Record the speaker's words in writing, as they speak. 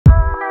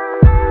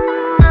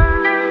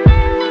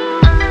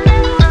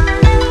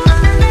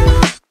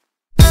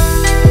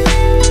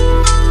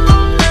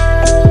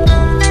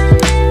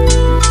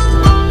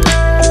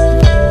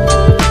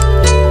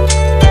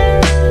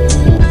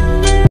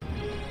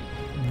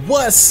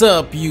What's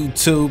up,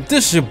 YouTube?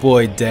 This is your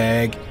boy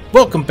D.A.G.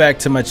 Welcome back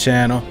to my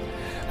channel.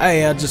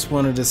 I just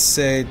wanted to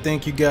say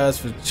thank you guys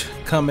for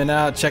coming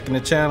out, checking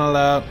the channel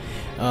out.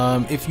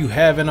 If you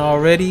haven't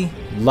already,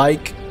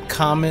 like,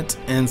 comment,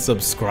 and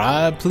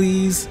subscribe,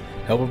 please.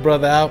 Help a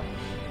brother out,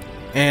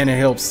 and it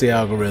helps the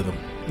algorithm.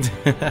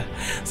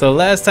 So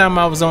last time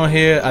I was on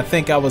here, I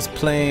think I was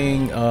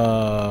playing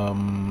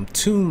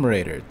Tomb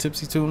Raider,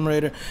 Tipsy Tomb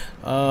Raider.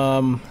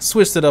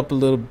 Switched it up a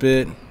little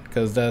bit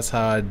because that's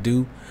how I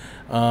do.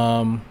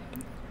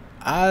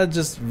 I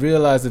just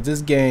realized that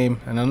this game,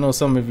 and I know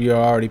some of you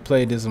already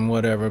played this and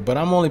whatever, but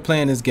I'm only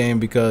playing this game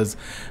because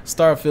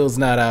Starfield's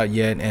not out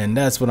yet, and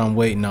that's what I'm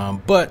waiting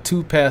on. But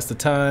to pass the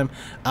time,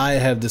 I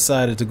have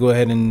decided to go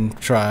ahead and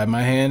try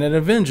my hand at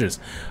Avengers.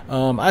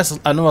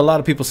 I know a lot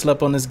of people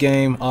slept on this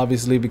game,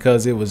 obviously,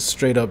 because it was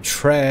straight up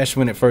trash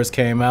when it first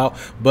came out,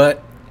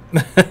 but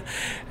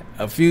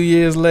a few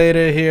years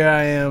later, here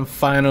I am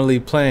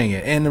finally playing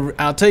it. And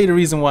I'll tell you the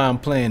reason why I'm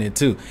playing it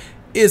too.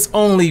 It's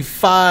only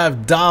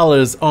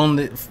 $5 on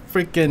the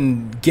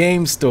freaking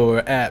game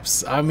store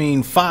apps. I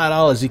mean,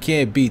 $5, you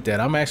can't beat that.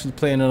 I'm actually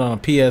playing it on a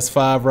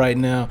PS5 right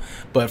now,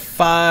 but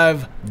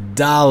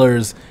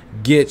 $5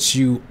 gets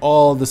you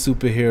all the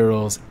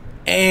superheroes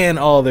and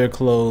all their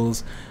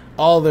clothes,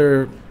 all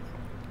their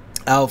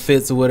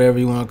outfits or whatever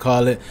you want to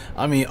call it.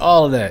 I mean,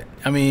 all of that.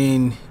 I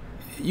mean,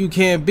 you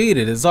can't beat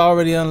it. It's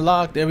already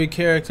unlocked, every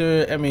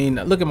character. I mean,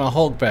 look at my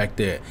Hulk back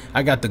there.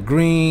 I got the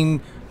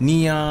green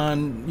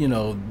neon, you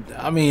know,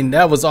 I mean,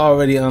 that was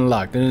already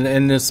unlocked,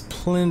 and there's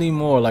plenty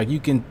more. Like, you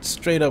can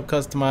straight up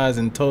customize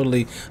and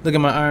totally look at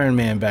my Iron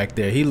Man back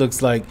there. He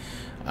looks like,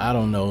 I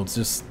don't know, it's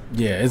just,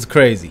 yeah, it's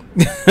crazy.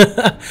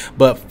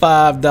 But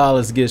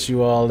 $5 gets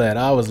you all that.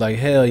 I was like,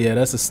 hell yeah,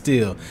 that's a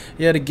steal.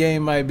 Yeah, the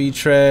game might be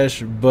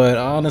trash, but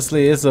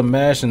honestly, it's a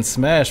mash and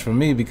smash for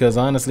me, because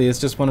honestly, it's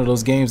just one of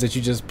those games that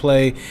you just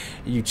play,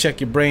 you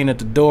check your brain at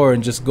the door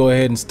and just go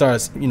ahead and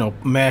start, you know,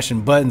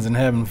 mashing buttons and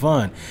having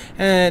fun.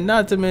 And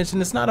not to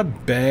mention, it's not a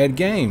bad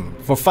game.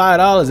 For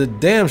 $5, it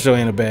damn sure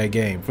ain't a bad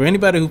game. For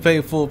anybody who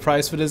paid full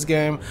price for this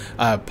game,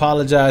 I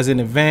apologize in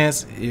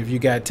advance if you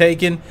got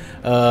taken.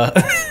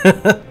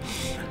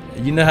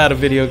 You know how the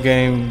video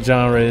game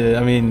genre is.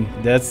 I mean,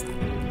 that's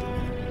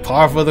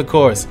par for the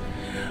course.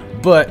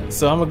 But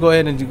so I'm gonna go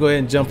ahead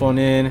and jump on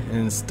in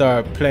and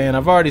start playing.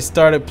 I've already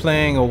started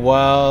playing a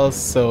while,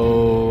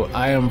 so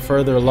I am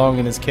further along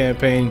in this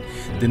campaign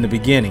than the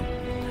beginning.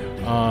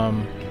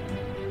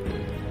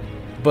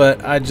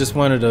 But I just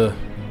wanted to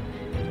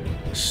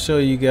show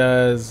you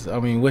guys,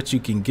 I mean, what you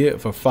can get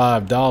for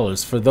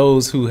 $5 for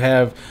those who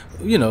have,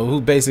 you know,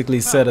 who basically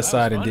set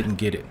aside and didn't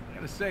get it. I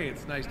gotta say,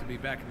 it's nice to be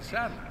back in the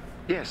saddle.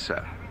 Yes,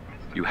 sir.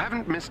 You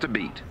haven't missed a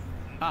beat.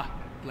 Ah,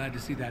 glad to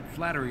see that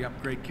flattery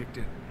upgrade kicked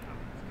in.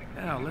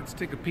 Now, let's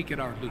take a peek at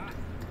our loot.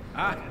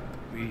 Ah,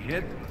 we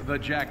hit the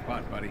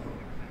jackpot, buddy.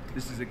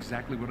 This is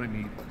exactly what I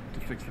need to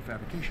fix the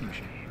fabrication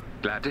machine.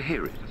 Glad to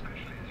hear it.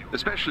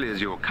 Especially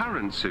as your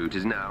current suit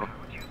is now,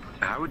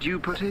 how would you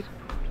put it?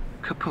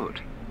 Kaput.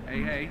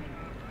 Hey,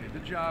 did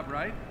the job,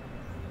 right?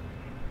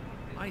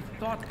 I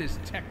thought this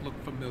tech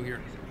looked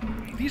familiar.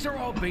 These are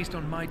all based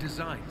on my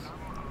designs.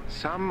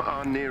 Some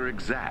are near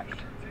exact.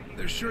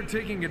 They're sure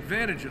taking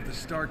advantage of the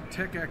Stark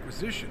tech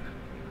acquisition.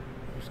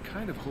 I was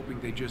kind of hoping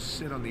they just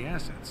sit on the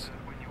assets.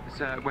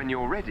 Sir, when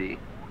you're ready,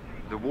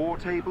 the war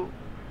table?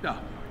 Oh,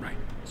 right.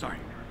 Sorry.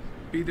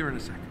 Be there in a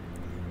second.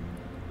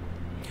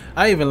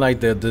 I even like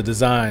the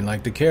design,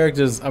 like the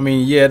characters. I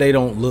mean, yeah, they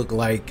don't look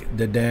like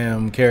the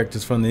damn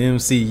characters from the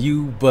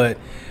MCU, but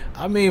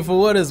I mean, for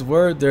what it's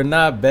worth, they're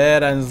not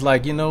bad. I was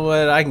like, you know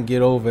what, I can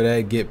get over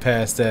that, get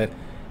past that.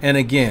 And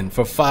again,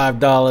 for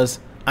 $5,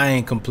 I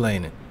ain't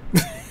complaining.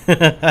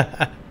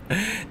 That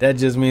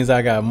just means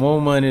I got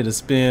more money to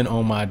spend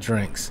on my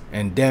drinks,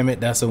 and damn it,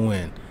 that's a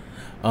win.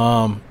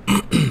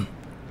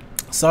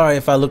 Sorry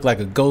if I look like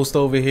a ghost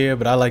over here,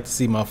 but I like to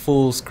see my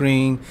full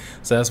screen,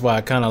 so that's why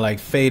I kind of like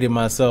faded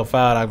myself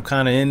out. I'm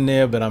kind of in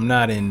there, but I'm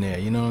not in there,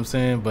 you know what I'm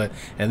saying? But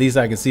at least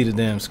I can see the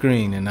damn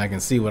screen, and I can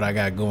see what I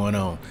got going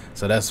on.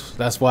 So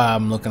that's why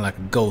I'm looking like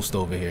a ghost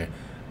over here.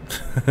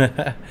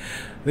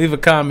 Leave a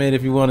comment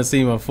if you want to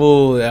see my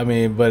full, I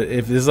mean, but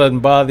if this doesn't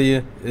bother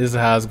you, this is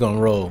how it's gonna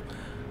roll.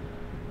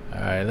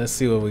 Alright, let's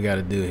see what we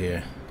gotta do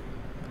here.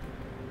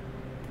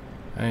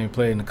 I ain't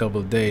played in a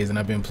couple of days, and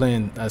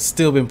I've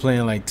still been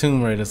playing like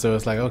Tomb Raider, so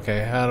it's like,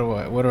 okay,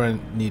 where do I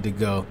need to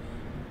go?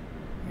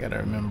 I gotta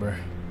remember.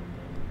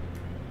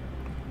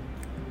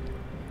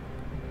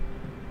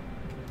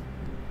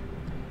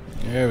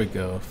 There we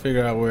go.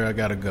 Figure out where I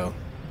gotta go.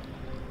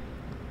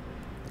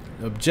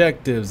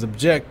 Objectives.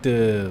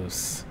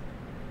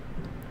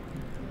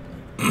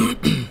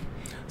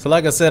 So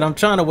like I said, I'm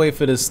trying to wait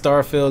for this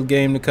Starfield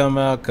game to come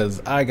out,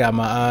 because I got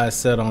my eyes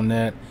set on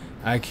that.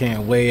 I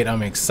can't wait.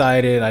 I'm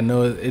excited. I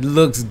know it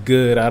looks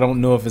good. I don't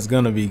know if it's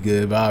gonna be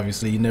good, but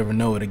obviously you never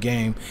know with a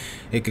game.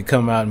 It could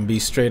come out and be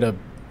straight up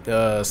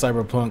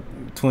Cyberpunk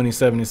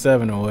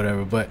 2077 or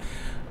whatever. But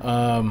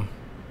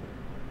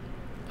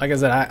like I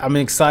said, I'm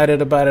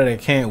excited about it. I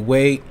can't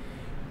wait.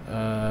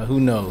 Who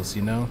knows,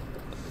 you know?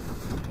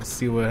 Let's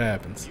see what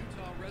happens.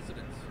 Utah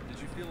residents, did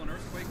you feel an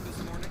earthquake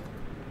this morning?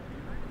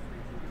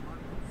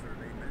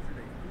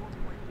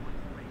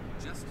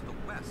 Just to the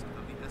west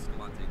of the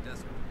Escalante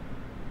Desert.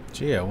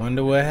 Gee, I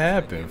wonder what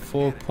happened.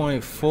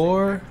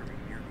 4.4?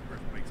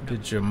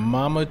 Did your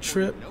mama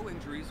trip? No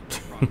injuries or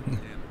property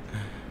damage.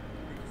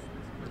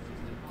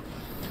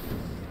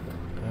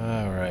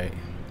 Alright.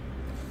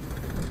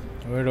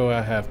 Where do I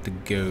have to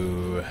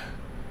go?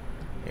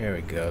 There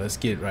we go. Let's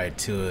get right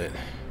to it.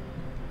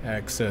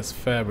 Access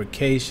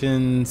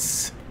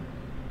fabrications.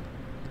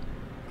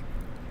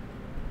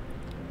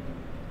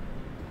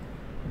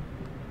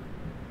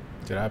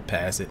 Did I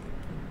pass it?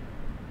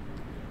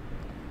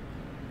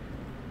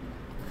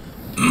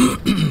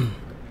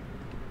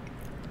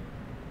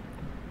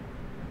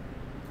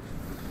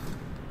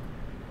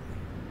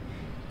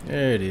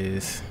 There it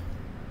is.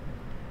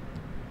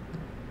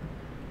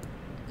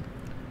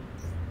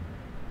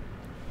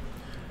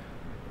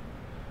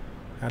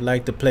 I'd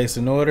like to place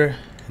an order.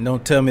 And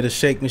don't tell me the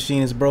shake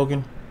machine is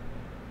broken.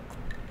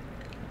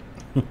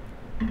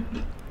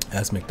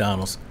 That's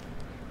McDonald's.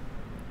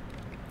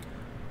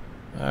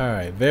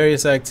 Alright,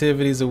 various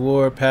activities,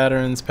 award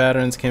patterns.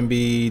 Patterns can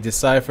be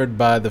deciphered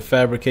by the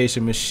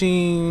fabrication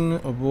machine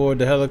aboard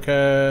the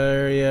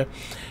helicarrier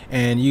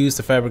and used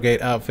to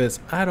fabricate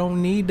outfits. I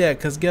don't need that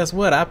because guess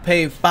what? I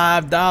paid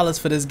 $5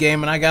 for this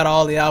game and I got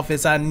all the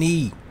outfits I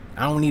need.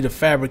 I don't need to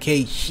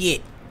fabricate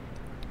shit.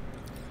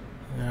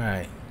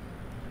 Alright.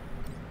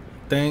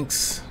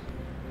 Thanks.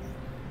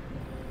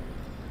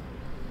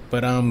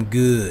 But I'm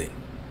good.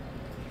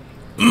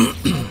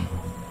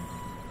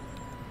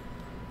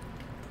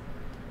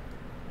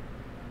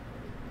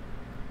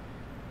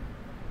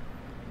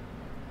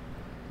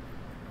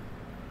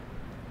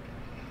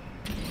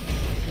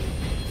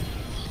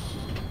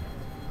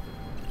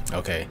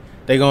 Okay,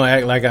 they gonna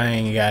act like I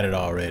ain't got it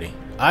already.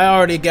 I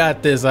already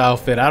got this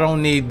outfit. I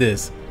don't need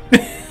this.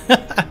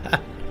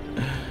 I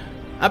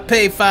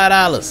paid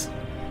 $5.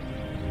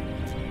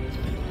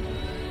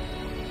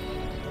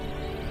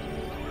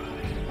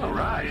 All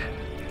right.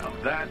 Now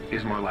that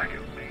is more like it.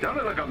 Don't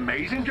it look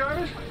amazing,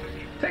 Jarvis?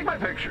 Take my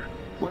picture.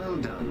 Well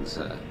done,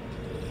 sir.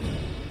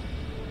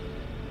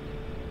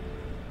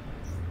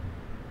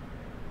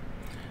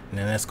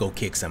 Now let's go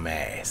kick some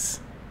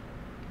ass.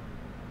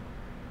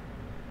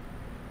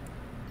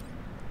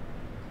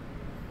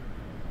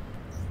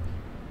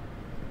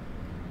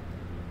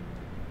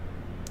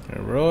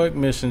 Heroic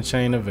mission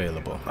chain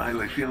available.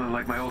 Finally feeling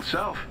like my old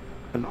self.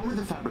 Along with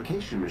the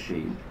fabrication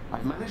machine,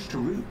 I've managed to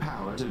route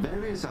power to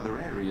various other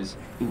areas,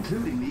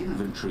 including the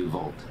inventory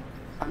vault.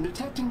 I'm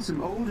detecting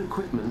some old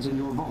equipment in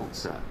your vault,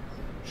 sir.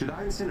 Should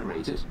I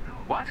incinerate it?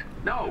 What?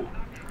 No.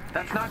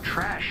 That's not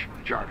trash,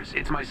 Jarvis.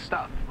 It's my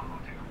stuff.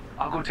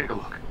 I'll go take a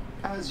look.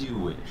 As you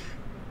wish.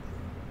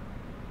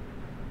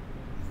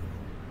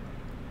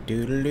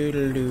 Doodle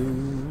doodle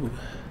doo.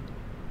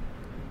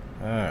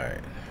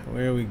 Alright,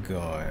 where are we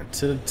going?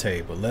 To the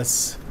table.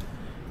 Let's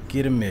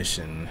get a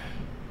mission.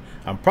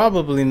 I'm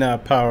probably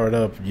not powered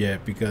up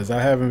yet because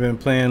I haven't been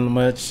playing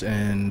much,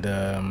 and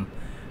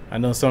I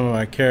know some of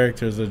my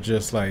characters are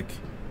just like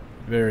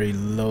very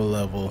low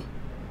level.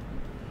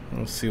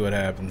 Let's see what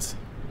happens.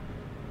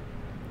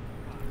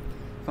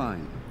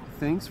 Fine.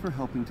 Thanks for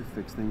helping to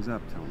fix things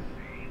up, Tony.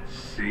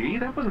 See?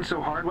 That wasn't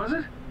so hard, was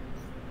it?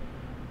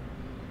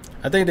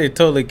 I think they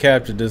totally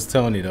captured this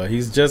Tony though.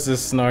 He's just as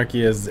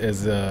snarky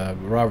as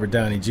Robert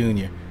Downey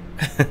Jr.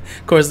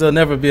 Of course, there'll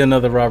never be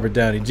another Robert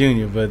Downey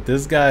Jr., but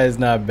this guy is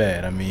not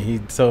bad. I mean, he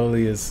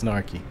totally is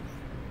snarky.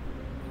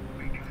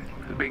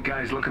 The big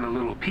guy's looking a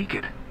little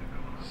peaked.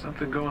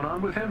 Something going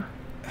on with him?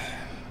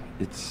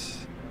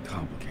 It's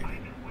complicated.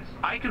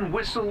 I can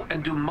whistle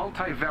and do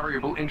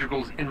multivariable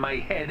integrals in my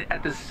head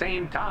at the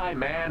same time,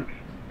 man.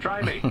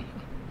 Try me.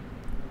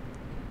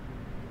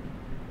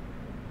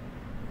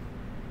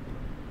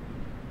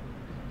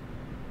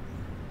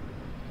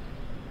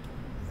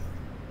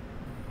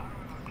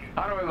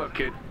 How do I look,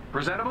 kid?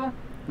 Presentable?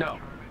 No.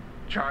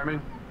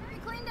 Charming? You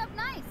cleaned up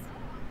nice.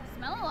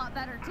 Smell a lot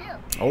better, too.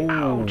 Oh.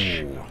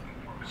 Ouch.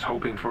 Was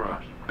hoping for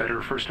a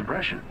better first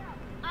impression.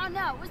 Oh,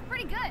 no, it was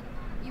pretty good.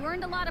 You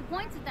earned a lot of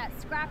points with that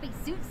scrappy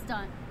suit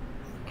stunt.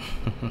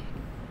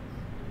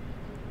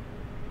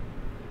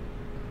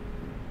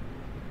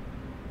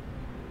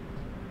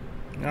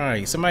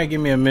 Alright, somebody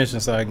give me a mission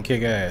so I can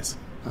kick ass.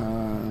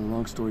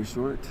 Long story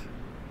short,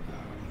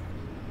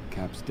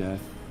 Cap's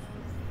death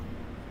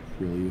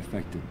really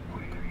affected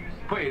Mark.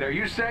 Wait, are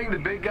you saying the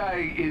big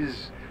guy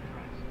is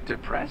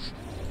depressed?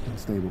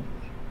 Unstable,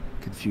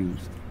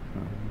 confused,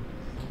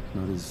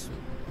 not as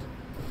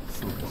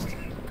focused.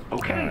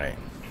 Okay. Alright.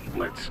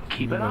 Let's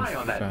keep an eye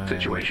on that Fine.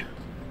 situation.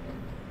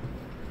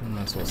 I'm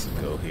not supposed to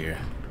go here.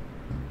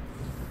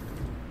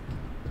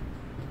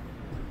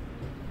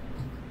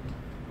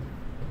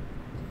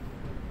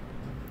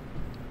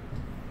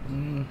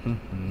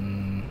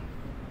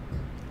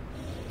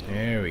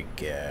 There we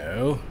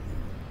go.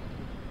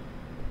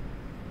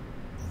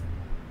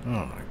 Oh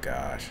my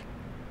gosh.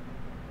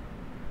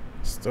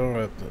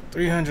 Store up to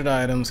 300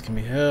 items can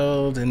be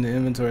held in the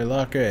inventory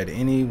locker at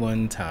any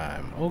one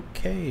time.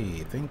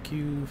 Okay, thank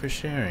you for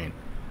sharing.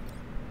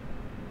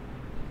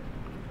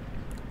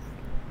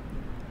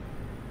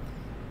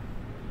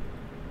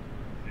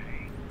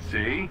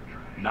 See?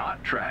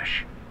 Not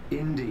trash.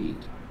 Indeed.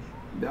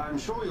 I'm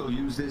sure you'll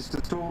use this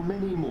to store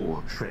many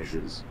more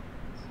treasures.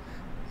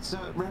 So,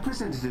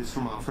 representatives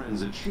from our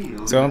friends at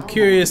S.H.I.E.L.D. So I'm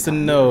curious to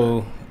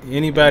know,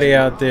 anybody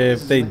out there,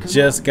 if they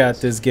just got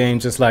this game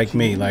just like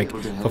me, like for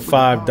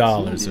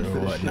 $5 or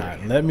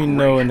whatnot. Let me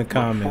know in the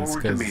comments,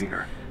 because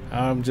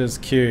I'm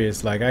just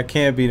curious. Like, I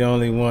can't be the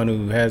only one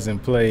who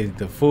hasn't played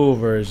the full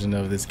version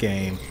of this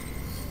game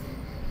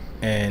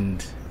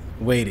and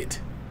waited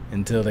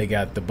until they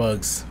got the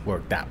bugs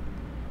worked out.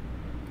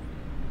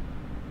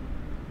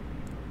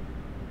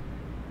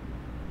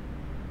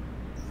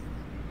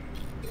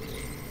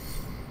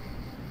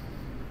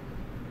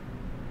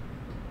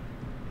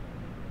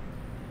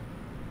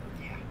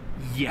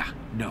 Yeah,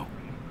 no.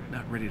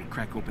 Not ready to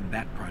crack open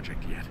that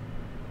project yet.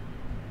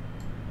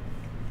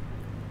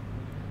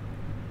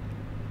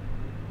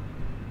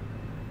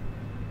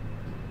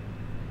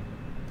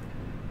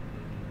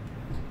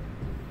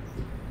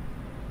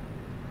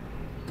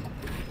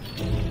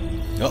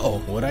 Uh-oh,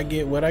 what'd I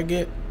get? What'd I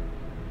get?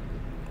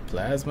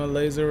 Plasma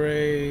laser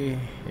ray.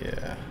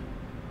 Yeah.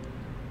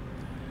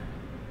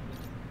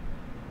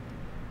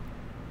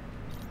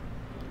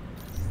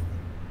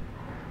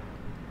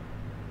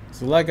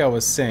 So like I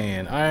was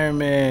saying, Iron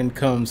Man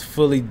comes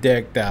fully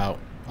decked out.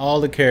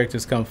 All the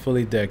characters come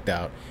fully decked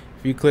out.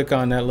 If you click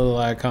on that little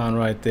icon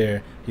right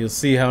there, you'll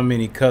see how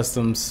many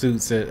custom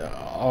suits that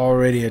are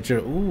already at your...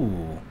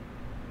 Ooh.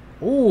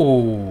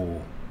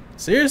 Ooh.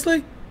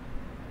 Seriously?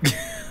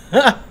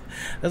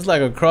 That's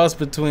like a cross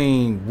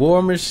between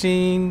War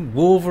Machine,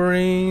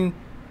 Wolverine.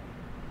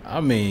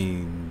 I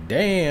mean,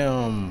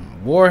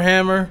 damn.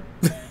 Warhammer.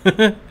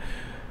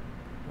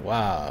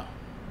 Wow.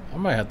 I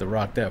might have to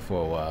rock that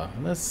for a while.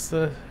 Let's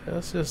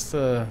just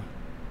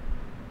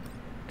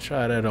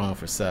try that on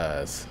for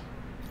size.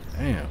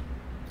 Damn.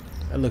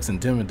 That looks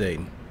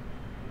intimidating.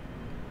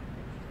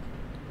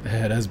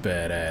 Yeah, that's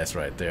badass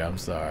right there. I'm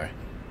sorry.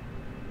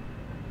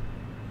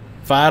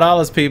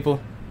 $5, people.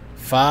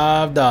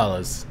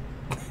 $5.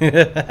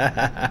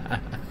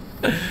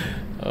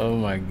 Oh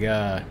my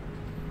god.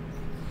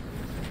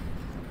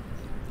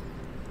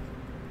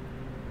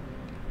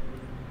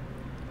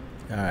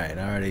 Alright,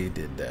 I already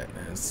did that.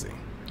 Let's see.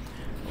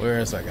 Where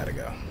else I gotta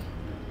go?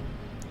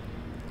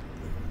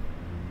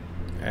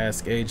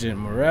 Ask Agent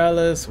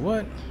Morales.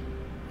 What?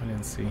 I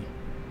didn't see.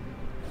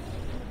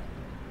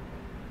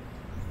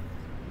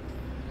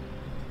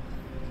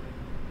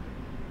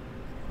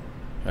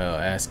 Oh,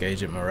 ask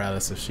Agent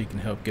Morales if she can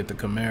help get the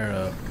Chimera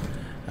up.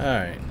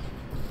 Alright.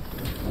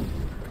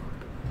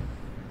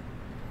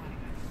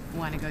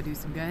 Want to go do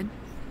some good?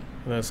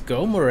 Let's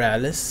go,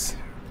 Morales.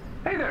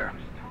 Hey there.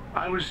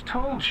 I was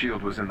told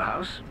S.H.I.E.L.D. was in the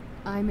house.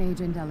 I'm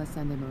Agent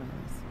Alessandra Morales.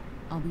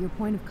 I'll be your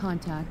point of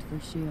contact for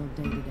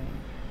S.H.I.E.L.D. day to day.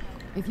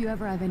 If you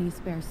ever have any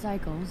spare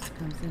cycles,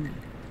 come see me.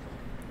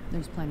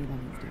 There's plenty that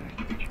needs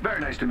doing. Very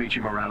nice to meet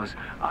you, Morales.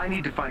 I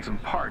need to find some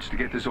parts to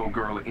get this old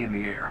girl in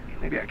the air.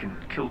 Maybe I can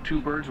kill two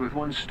birds with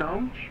one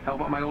stone? Help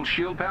out my old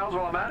S.H.I.E.L.D. pals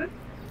while I'm at it?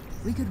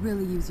 We could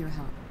really use your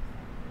help.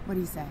 What do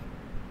you say?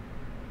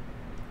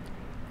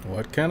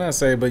 What can I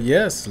say but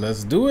yes,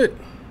 let's do it.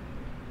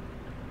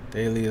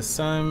 Daily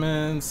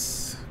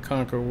assignments,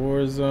 conquer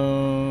war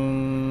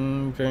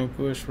zone,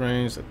 vanquish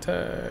ranged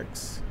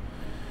attacks,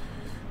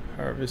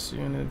 harvest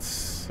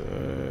units,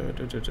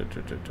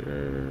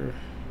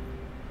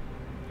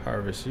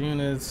 harvest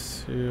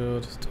units,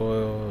 shield,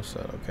 toil,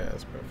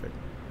 shadowcast, perfect.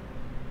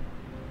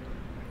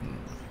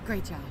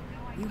 Great job.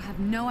 You have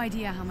no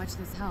idea how much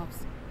this helps.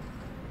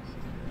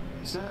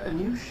 Sir, a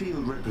new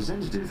S.H.I.E.L.D.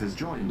 representative has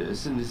joined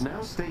us and is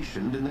now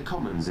stationed in the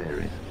Commons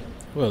area.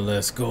 Well,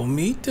 let's go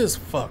meet this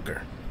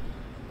fucker.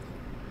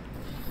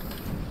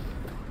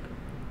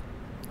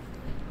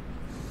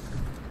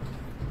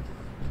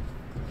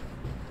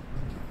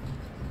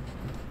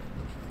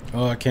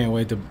 Oh, I can't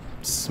wait to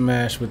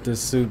smash with this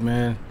suit,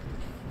 man.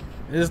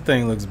 This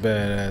thing looks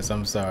badass.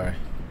 I'm sorry.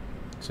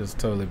 Just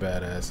totally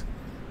badass.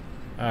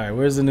 Alright,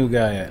 where's the new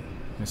guy at?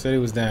 He said he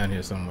was down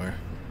here somewhere.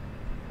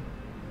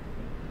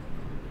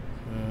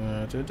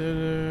 Is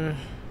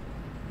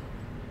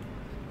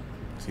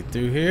he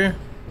through here?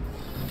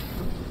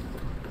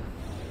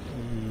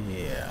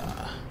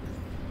 Yeah.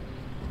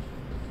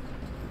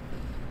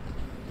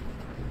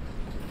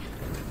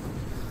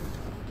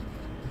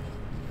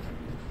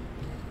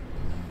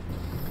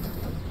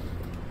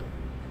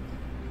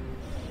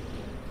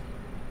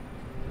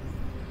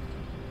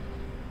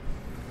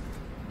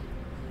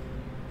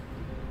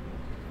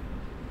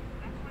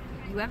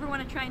 You ever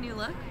want to try a new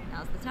look?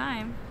 Now's the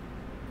time.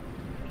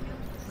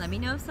 Let me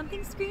know if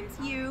something screams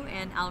you,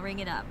 and I'll ring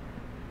it up.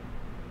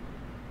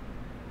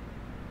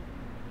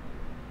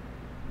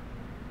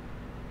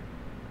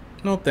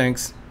 No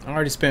thanks. I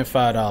already spent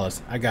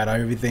 $5. I got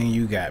everything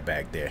you got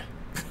back there.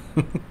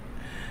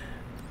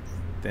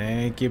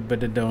 Thank you,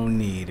 but I don't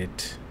need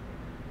it.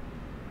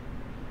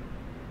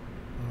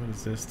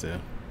 does this do?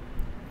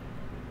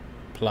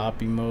 Plop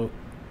emote.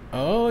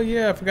 Oh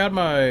yeah, I forgot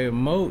my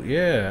emote.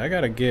 Yeah, I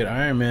gotta get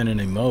Iron Man an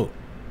emote.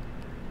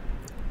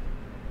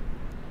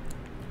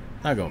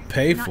 Not gonna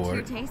pay Not to for your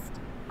it. taste?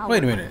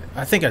 Wait a minute.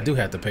 I think I do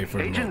have to pay for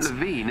Agent emotes.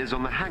 Levine is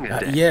on the hangar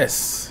deck.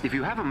 Yes. If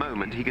you have a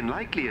moment, he can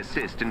likely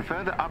assist in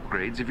further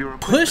upgrades of your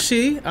equipment.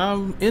 Pushy.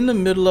 I'm in the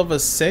middle of a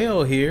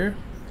sale here.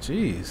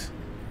 Jeez.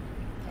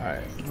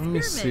 Alright, let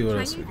me see what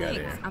else we got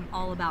here. I'm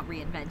all about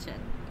reinvention.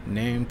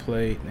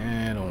 Nameplate.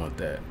 Nah, I don't want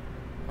that.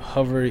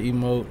 Hover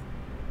emote.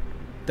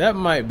 That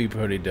might be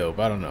pretty dope.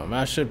 I don't know.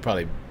 I should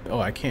probably...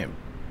 Oh, I can't.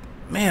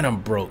 Man,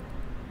 I'm broke.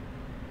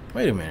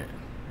 Wait a minute.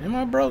 Am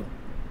I broke?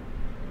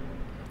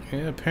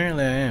 Yeah,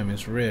 apparently I am.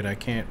 It's red. I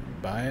can't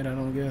buy it, I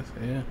don't guess.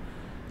 Yeah.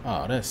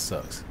 Oh, that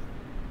sucks.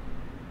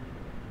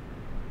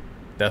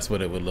 That's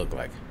what it would look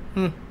like.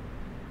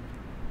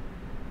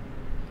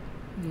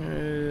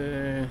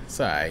 It's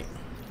alright.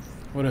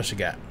 What else you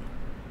got?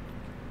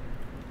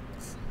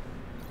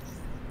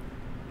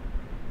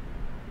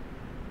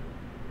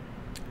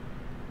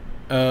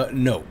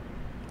 No.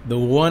 The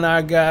one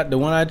I got, the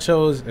one I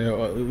chose,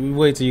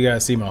 wait till you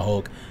guys see my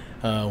Hulk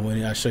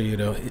when I show you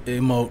the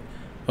emote.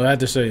 Well, I have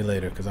to show you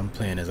later because I'm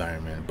playing as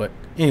Iron Man. But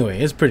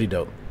anyway, it's pretty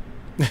dope.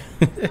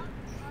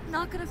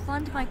 Not gonna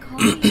fund my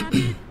coffee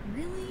habit?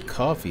 Really?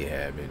 Coffee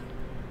habit?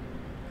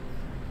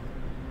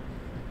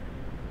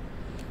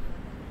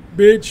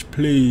 Bitch,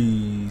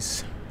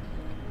 please.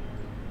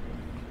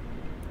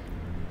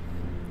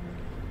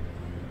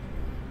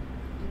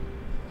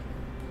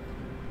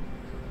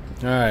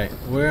 Alright,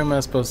 where am I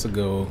supposed to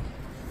go?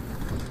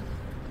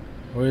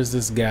 Where's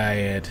this guy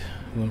at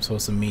who I'm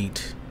supposed to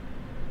meet?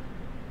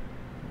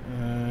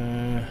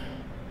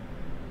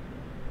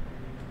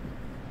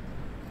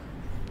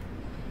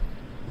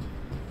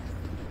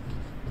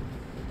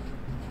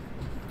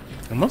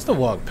 I must have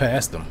walked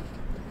past him.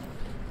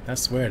 I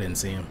swear I didn't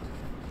see him.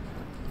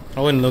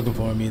 I wasn't looking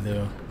for him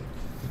either.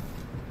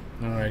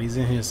 Alright, he's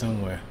in here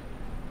somewhere.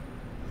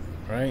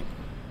 Right?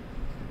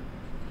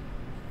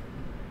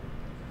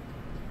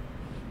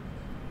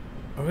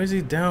 Or is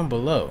he down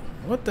below?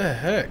 What the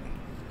heck?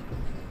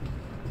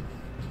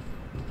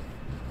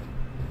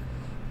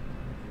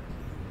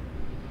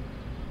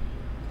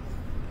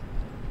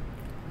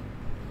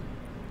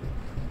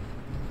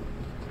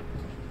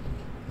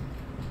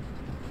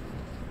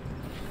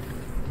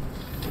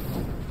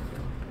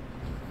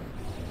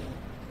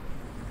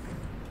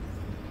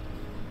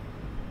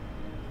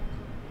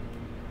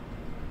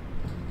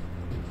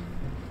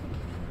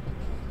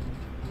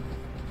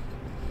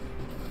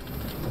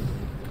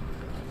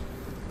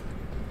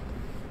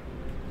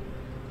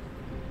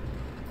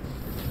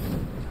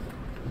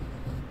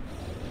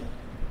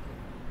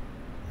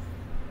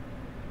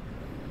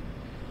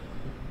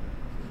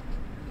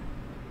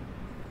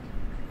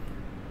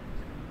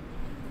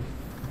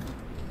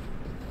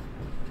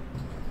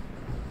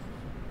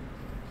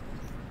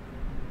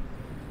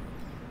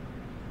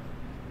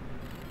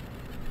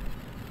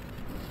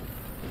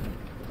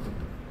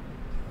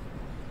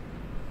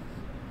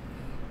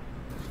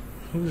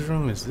 Whose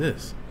room is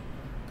this?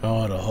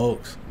 Oh, the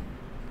Hulk's.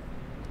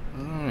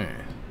 Alright.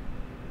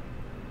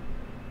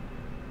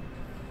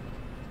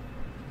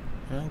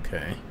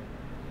 Okay.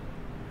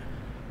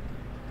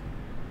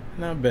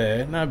 Not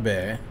bad, not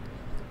bad.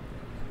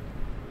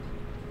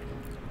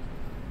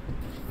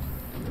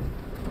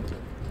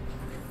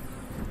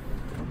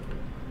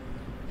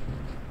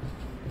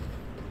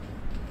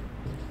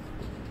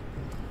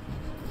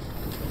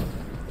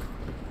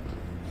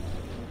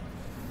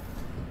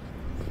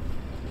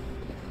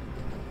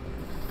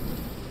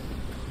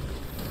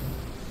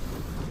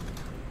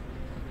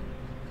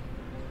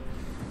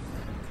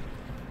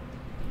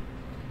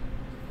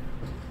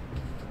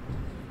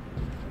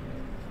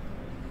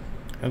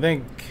 I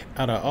think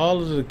out of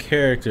all of the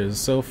characters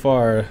so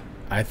far,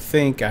 I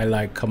think I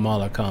like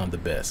Kamala Khan the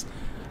best.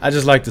 I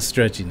just like the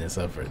stretchiness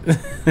of it.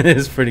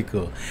 It's pretty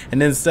cool.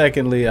 And then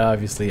secondly,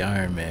 obviously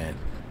Iron Man,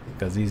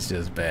 because he's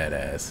just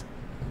badass.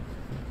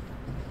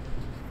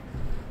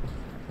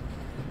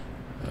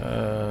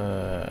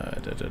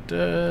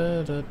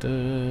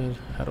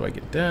 How do I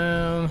get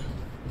down?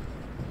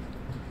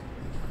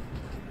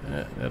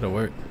 That'll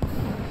work.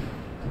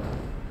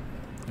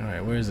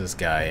 Alright, where's this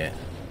guy at?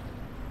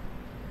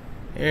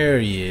 There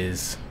he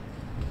is.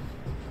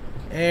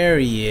 There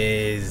he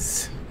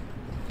is.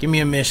 Give me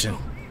a mission.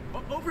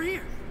 Over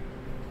here.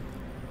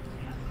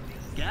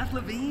 Gav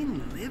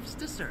Levine lives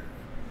to serve.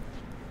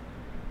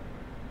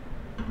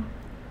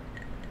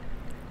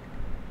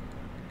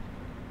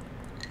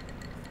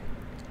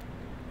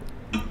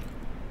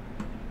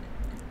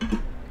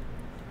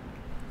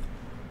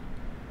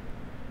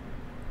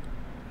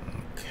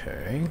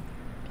 Okay.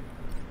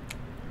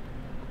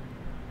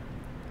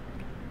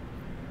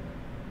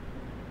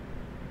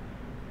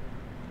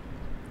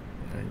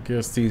 I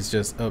guess these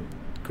just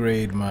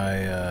upgrade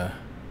my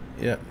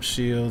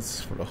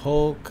shields for the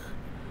Hulk.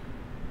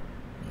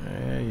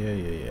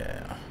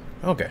 Yeah.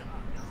 Okay.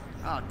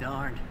 Oh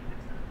darn.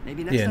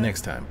 Maybe next Yeah, time.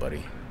 next time,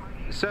 buddy.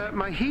 Sir,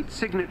 my heat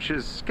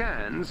signatures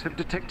scans have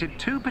detected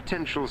 2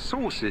 potential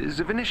sources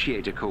of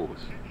initiator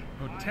cores.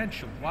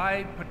 Potential.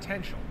 Why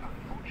potential?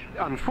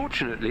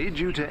 Unfortunately,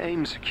 due to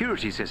AIM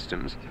security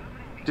systems,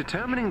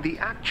 determining the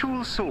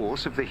actual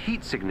source of the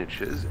heat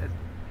signatures at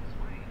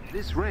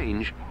this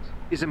range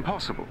is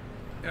impossible.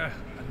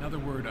 Another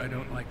word I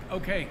don't like.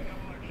 Okay,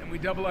 then we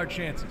double our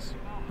chances.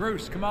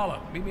 Bruce,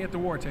 Kamala, meet me at the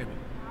war table.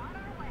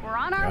 We're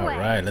on our way. All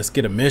right, let's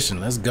get a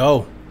mission. Let's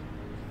go.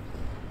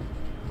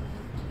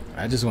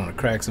 I just want to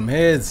crack some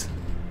heads.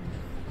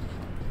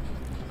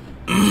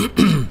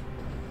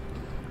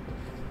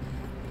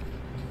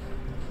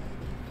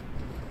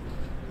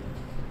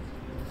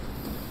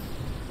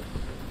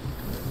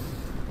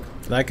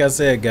 Like I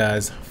said,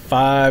 guys,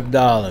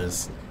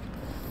 $5.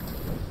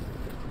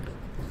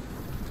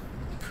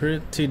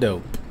 Pretty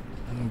dope.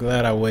 I'm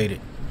glad I waited.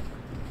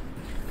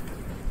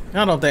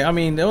 I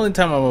mean, the only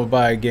time I'm gonna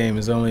buy a game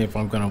is only if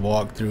I'm gonna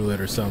walk through it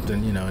or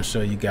something, you know, and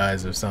show you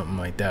guys or something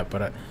like that.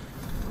 But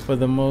for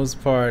the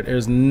most part,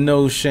 there's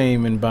no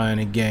shame in buying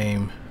a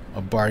game,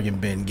 a bargain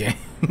bin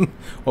game,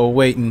 or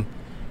waiting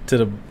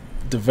till the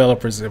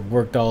developers have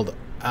worked out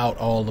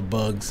all the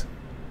bugs.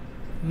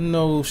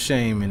 No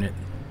shame in it.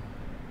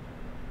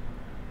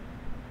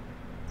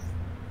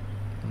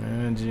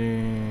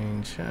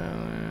 Managing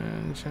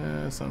challenge.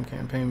 Some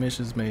campaign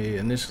missions may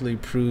initially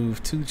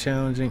prove too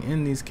challenging.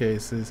 In these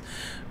cases,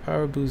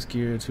 power boost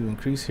gear to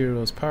increase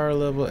heroes' power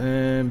level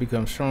and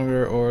become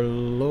stronger, or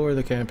lower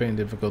the campaign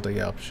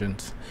difficulty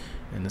options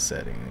in the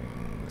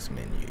settings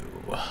menu.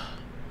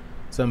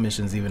 Some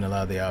missions even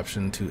allow the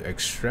option to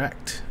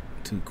extract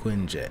to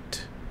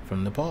Quinjet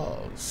from the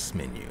pause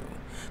menu.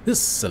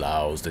 This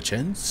allows the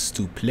chance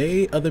to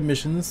play other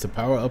missions to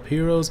power up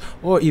heroes,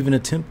 or even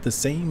attempt the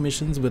same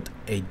missions with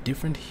a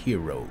different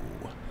hero.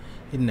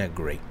 Isn't that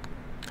great?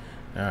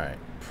 Alright,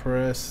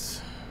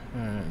 press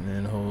and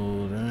then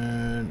hold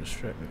and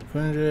extract the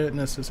Quinjet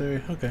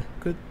necessary. Okay,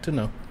 good to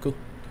know. Cool.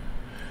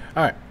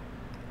 Alright,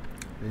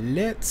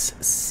 let's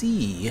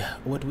see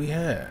what we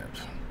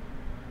have.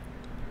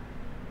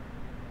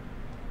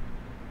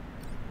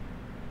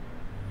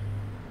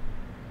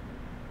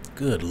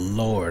 Good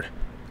lord.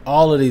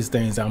 All of these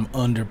things I'm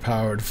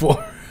underpowered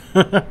for.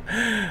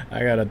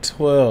 I got a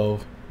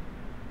 12.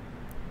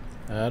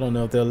 I don't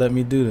know if they'll let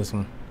me do this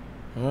one.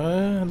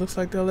 It looks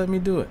like they'll let me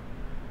do it.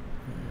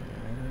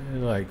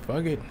 Like,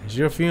 fuck it. It's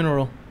your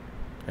funeral.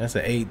 That's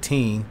an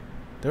 18.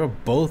 They were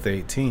both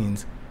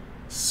 18s.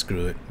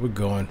 Screw it. We're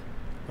going.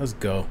 Let's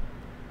go.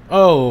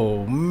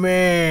 Oh,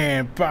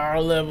 man.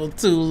 Power level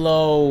too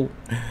low.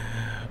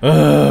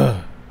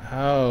 Ugh.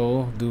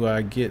 How do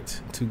I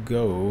get to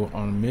go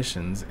on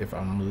missions if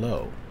I'm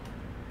low?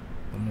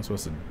 What am I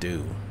supposed to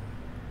do?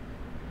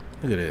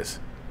 Look at this.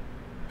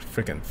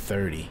 Freaking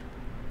 30.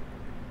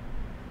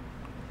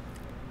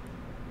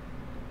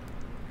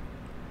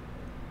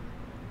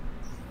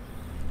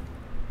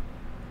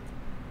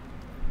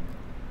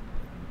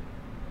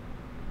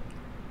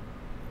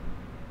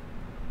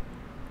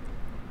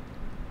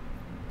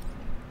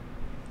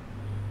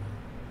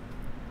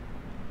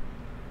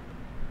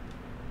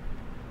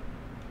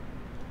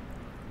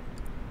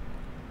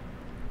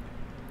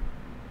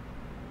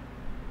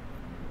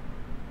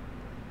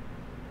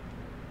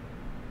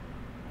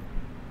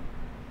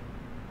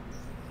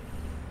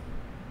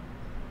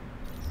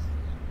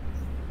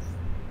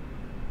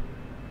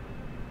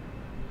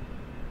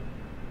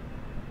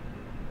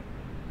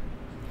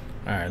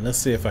 Alright, let's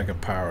see if I can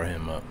power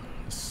him up.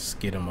 Let's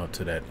get him up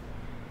to that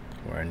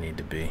where I need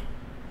to be.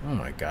 Oh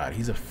my god,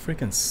 he's a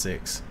freaking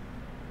 6.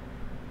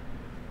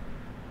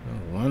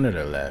 No wonder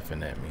they're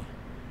laughing at me.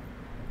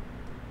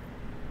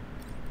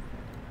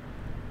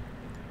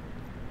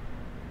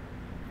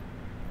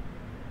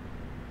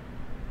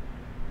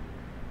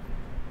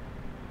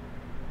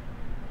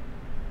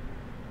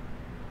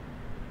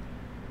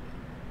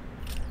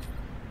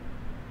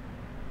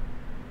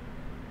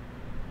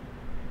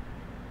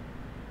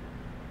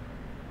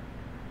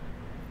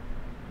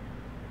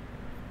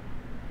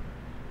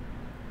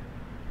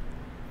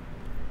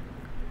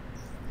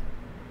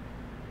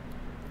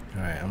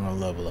 Alright, I'm gonna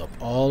level up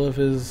all of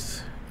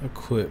his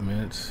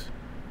equipment.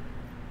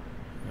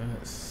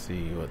 Let's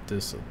see what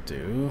this will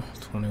do.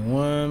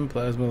 21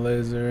 plasma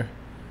laser.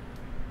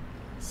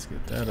 Let's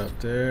get that up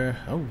there.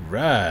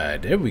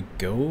 Alright, there we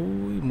go.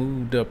 We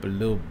moved up a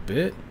little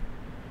bit.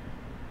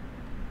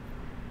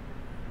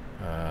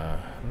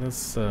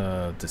 Let's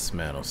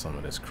dismantle some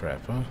of this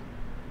crap, huh?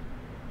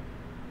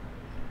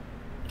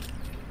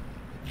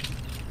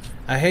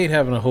 I hate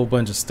having a whole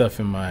bunch of stuff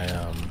in my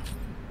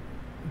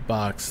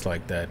box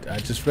like that. I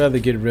just rather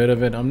get rid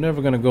of it. I'm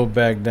never gonna go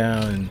back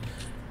down and,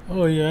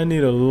 oh yeah, I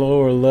need a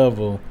lower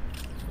level.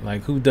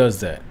 Like, who does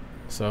that?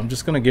 So I'm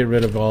just gonna get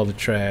rid of all the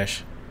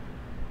trash,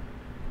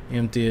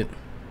 empty it.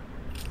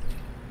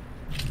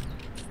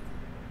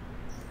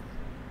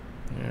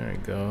 There we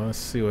go. Let's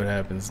see what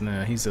happens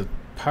now. His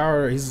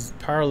power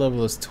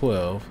level is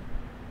 12.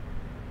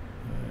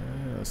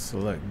 Let's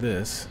select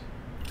this.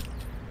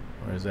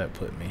 Where does that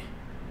put me?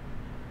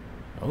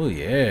 Oh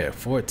yeah,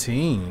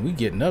 14. We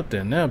getting up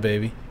there now,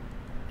 baby.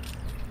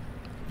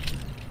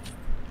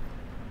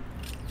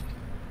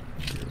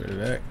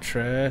 rid of that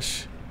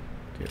trash.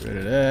 Get rid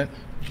of that.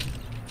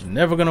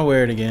 Never gonna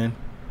wear it again.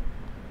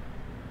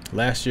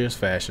 Last year's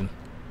fashion.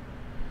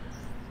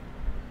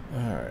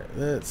 Alright,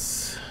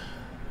 let's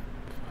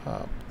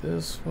pop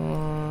this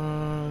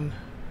one.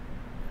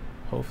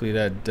 Hopefully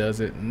that does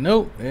it.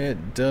 Nope,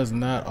 it does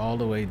not all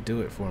the way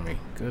do it for me.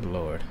 Good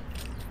lord.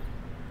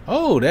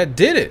 Oh, that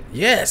did it.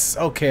 Yes.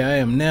 Okay, I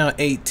am now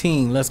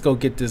 18. Let's go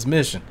get this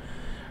mission.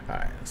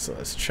 Alright, so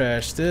let's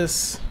trash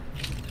this.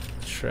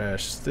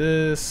 Trash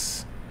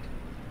this.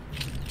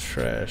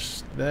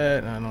 Trash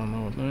that. I don't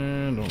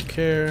know. Don't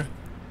care.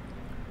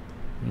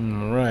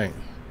 Alright.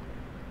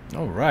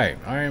 Alright.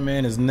 Iron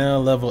Man is now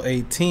level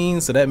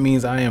 18. So that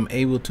means I am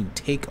able to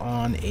take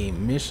on a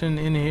mission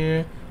in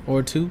here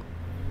or two.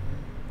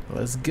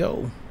 Let's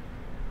go.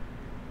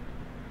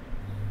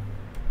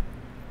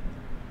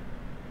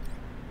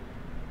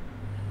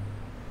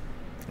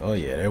 Oh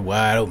yeah, they're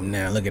wide open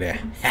now. Look at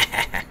that.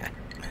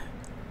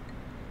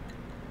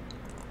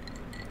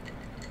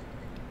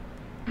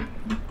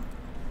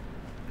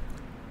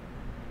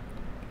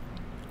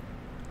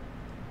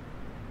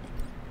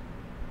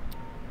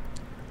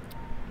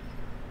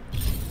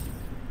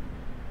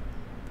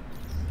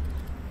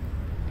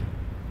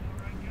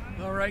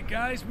 All right,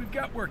 guys, we've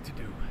got work to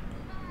do.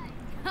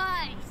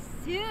 Nice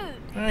suit.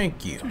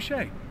 Thank you.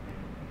 Touché.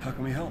 How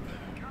can we help?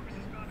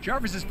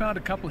 Jarvis has found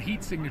a couple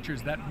heat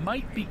signatures that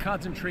might be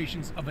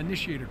concentrations of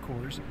initiator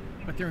cores,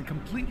 but they're in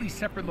completely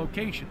separate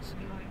locations.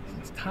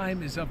 Since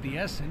time is of the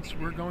essence,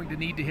 we're going to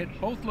need to hit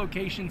both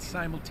locations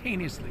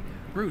simultaneously.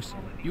 Bruce,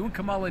 you and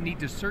Kamala need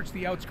to search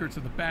the outskirts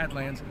of the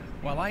Badlands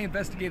while I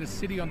investigate a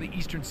city on the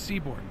eastern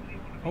seaboard.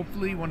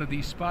 Hopefully one of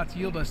these spots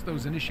yield us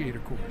those initiator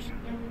cores.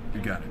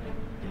 You got it.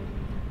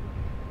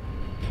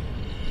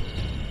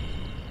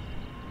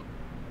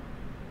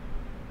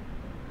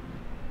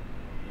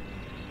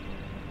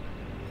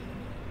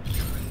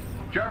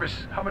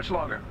 Jarvis, how much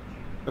longer?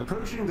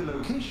 Approaching the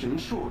location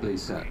shortly,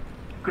 sir.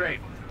 Great.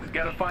 We've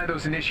got to find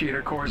those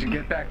initiator cores and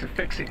get back to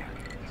fixing.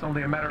 It's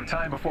only a matter of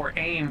time before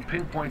AIM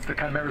pinpoints the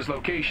Chimera's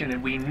location,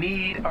 and we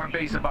need our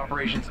base of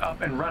operations up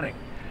and running.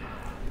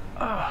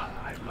 Oh,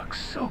 I look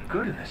so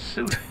good in this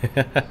suit.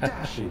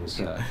 Dashing,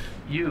 sir.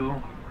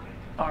 You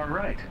are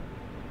right.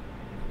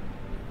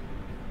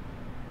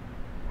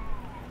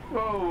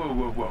 Whoa, whoa,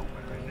 whoa, whoa.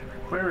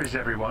 Where is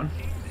everyone?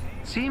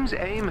 Seems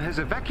AIM has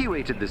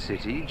evacuated the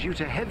city due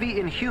to heavy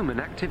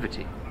inhuman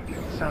activity.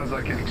 Sounds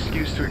like an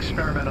excuse to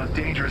experiment on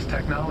dangerous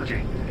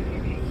technology.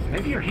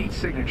 Maybe your heat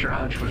signature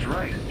hunch was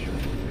right.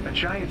 A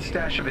giant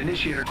stash of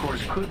initiator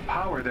cores could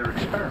power their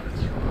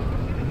experiments.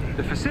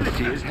 The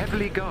facility is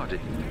heavily guarded.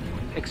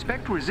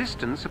 Expect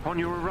resistance upon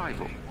your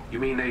arrival. You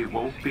mean they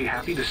won't be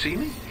happy to see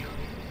me?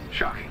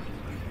 Shocking.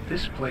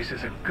 This place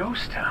is a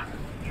ghost town.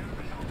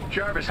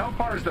 Jarvis, how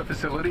far is the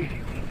facility?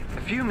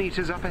 A few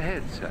meters up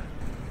ahead, sir.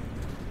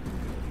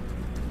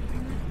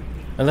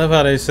 I love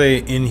how they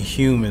say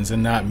Inhumans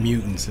and not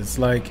mutants. It's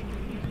like,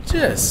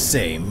 just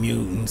say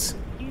mutants.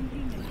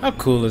 How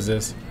cool is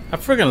this? I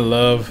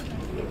love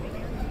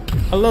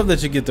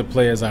that you get to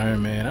play as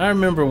Iron Man. I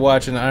remember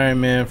watching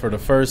Iron Man for the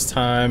first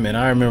time, and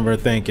I remember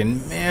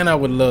thinking, man, I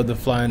would love to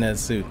fly in that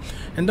suit.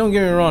 And don't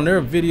get me wrong, there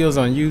are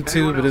videos on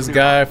YouTube of this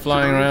guy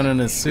flying around in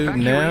a suit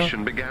now.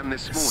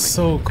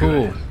 So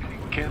cool.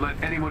 Can't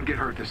let anyone get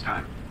hurt this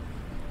time.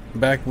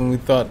 Back when we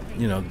thought,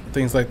 you know,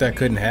 things like that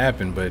couldn't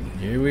happen, but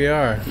here we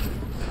are.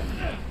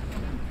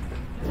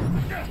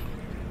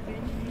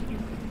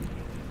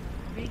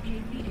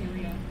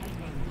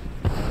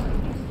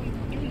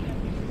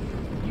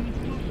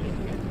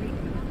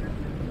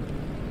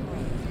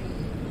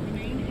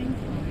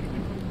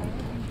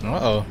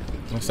 Uh-oh.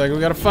 Looks like we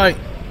gotta fight.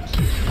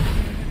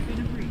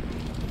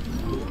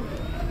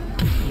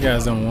 You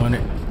guys don't want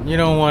it. You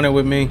don't want it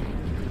with me.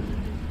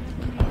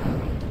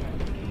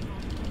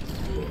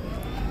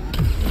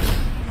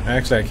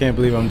 Actually, I can't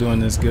believe I'm doing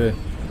this good.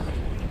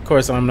 Of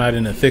course, I'm not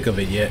in the thick of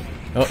it yet.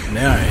 Oh,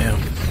 now I am.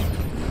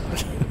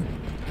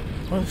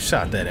 Who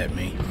shot that at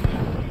me?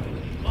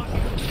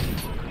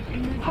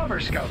 Hover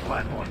scout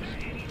platforms.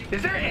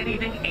 Is there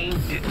anything AIM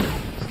didn't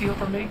steal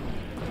from me?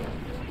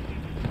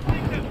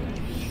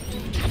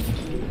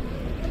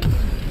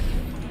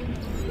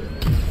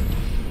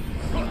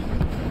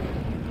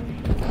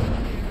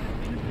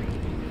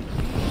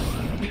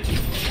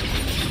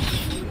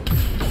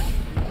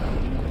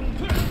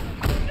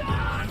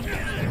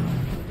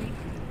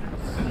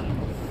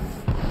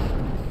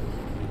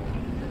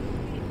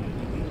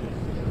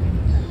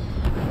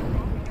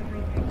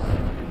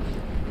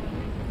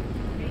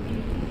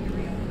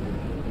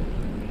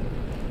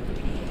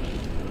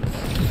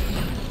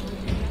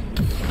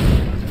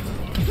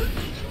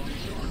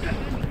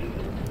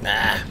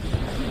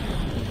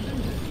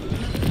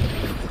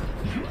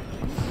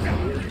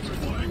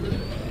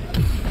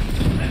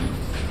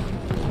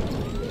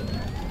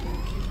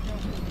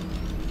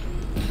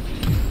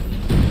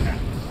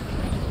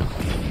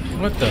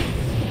 What the?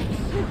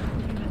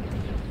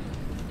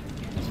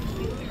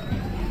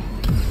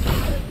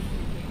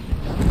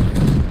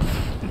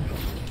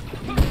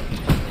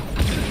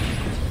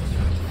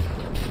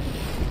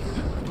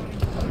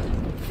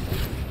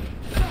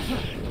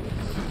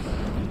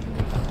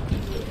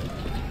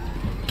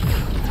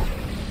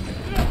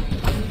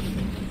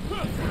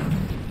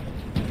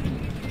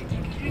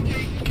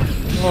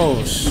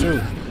 Oh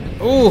shoot.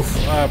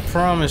 Oof, I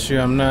promise you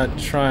I'm not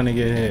trying to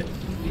get hit.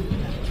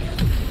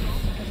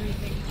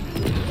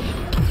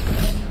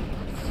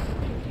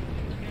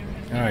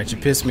 Alright, you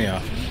pissed me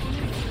off.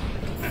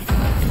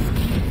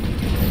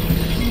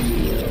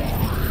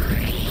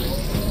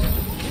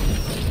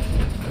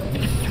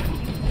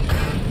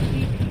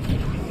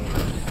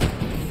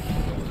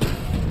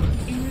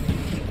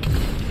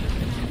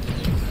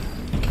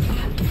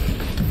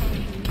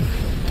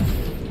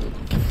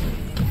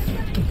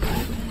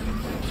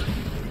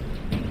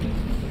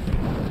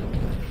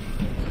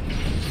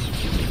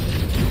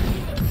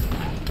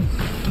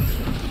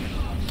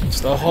 It's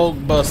the Hulk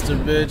Buster,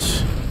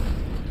 bitch.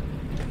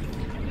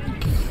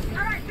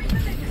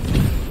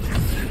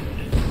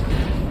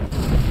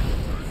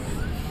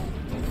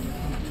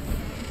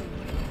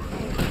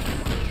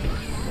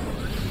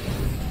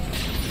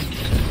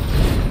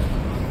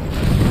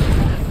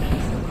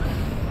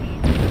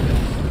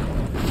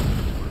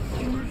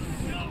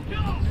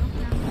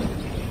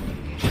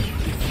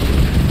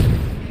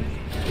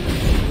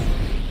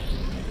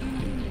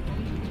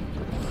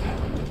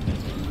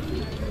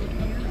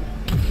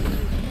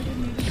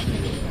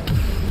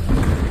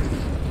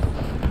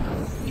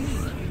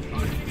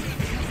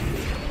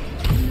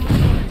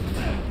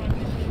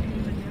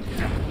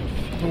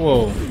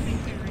 Whoa.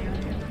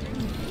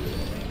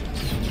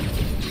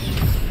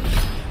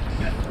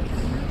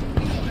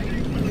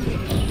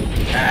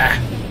 Ah.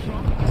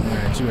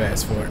 Alright, you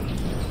asked for it.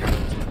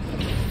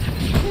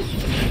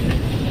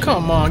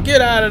 Come on,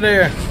 get out of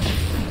there.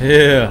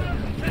 Yeah.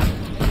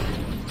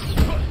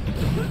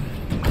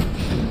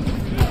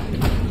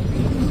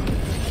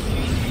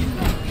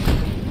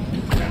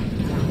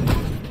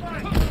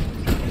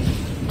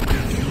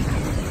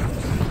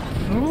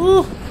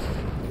 Woo.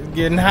 It's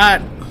getting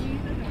hot.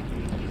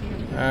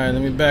 Alright,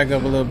 let me back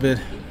up a little bit,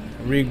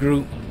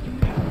 regroup.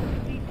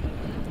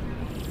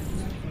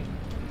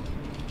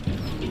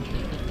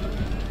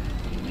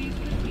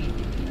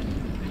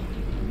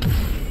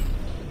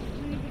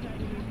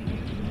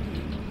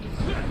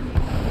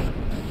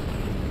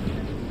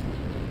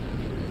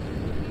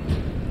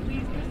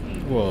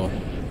 Whoa,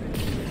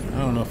 I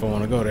don't know if I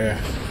want to go there.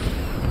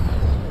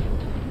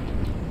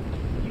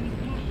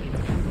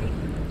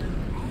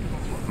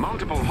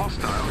 Multiple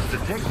hostiles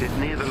detected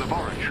near the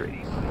laboratory.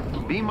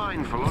 Be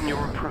mindful on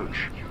your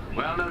approach.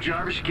 Well, no,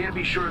 Jarvis, you can't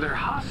be sure they're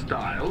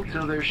hostile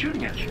till they're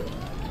shooting at you.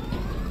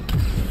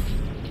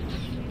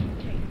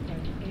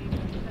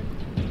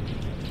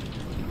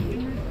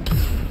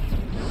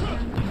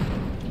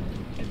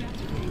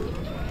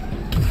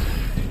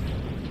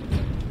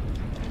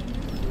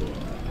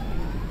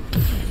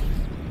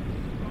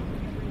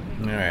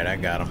 Alright, I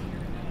got him.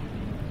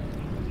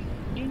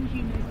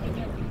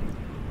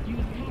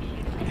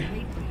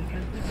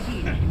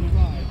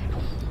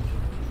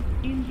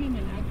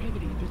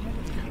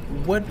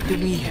 What do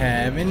we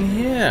have in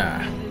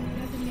here?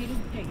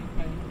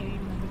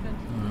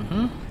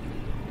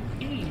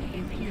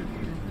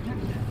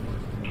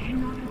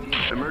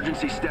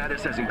 Emergency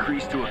status has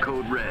increased to a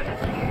code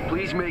red.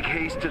 Please make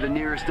haste to the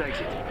nearest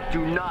exit.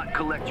 Do not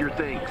collect your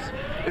things.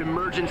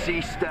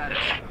 Emergency status.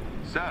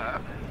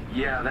 Sir?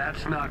 Yeah,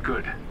 that's not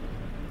good.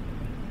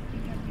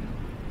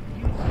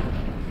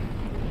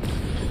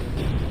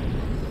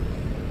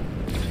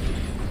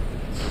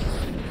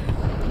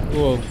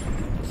 Whoa.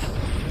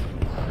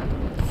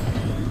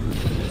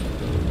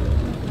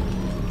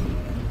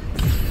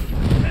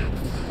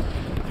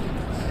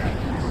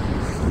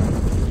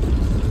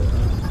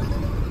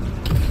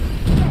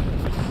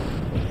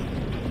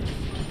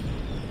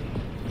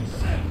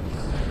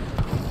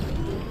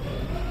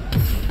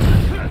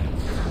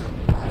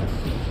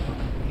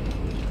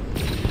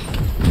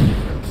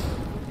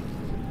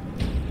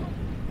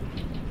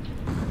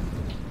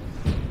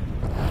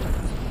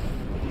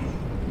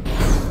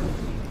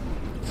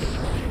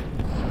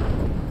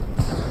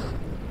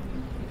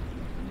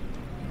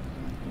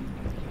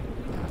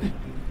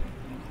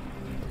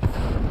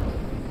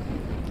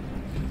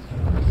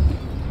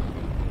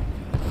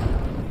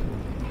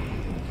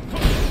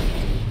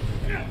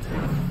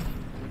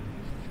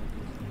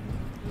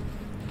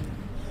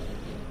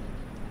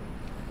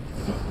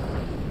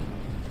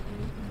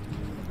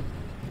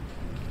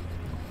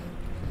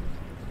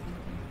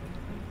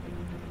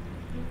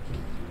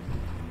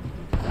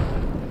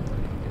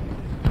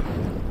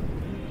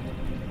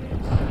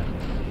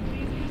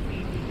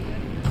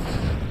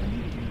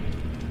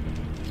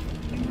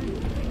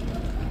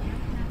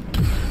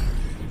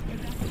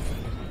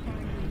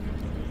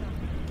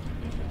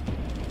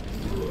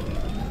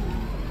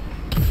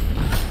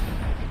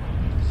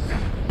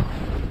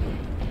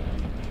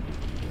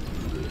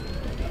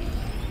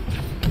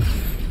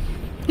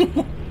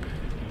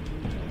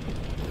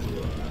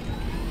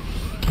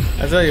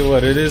 I tell you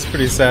what, it is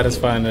pretty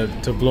satisfying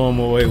to blow him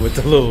away with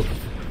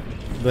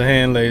the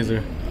hand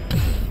laser.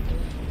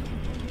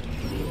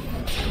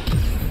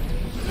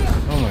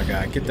 Oh my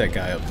god, get that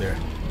guy up there.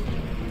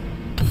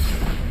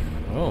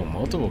 Oh,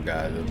 multiple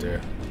guys up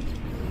there.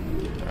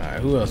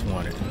 Alright, who else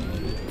wanted?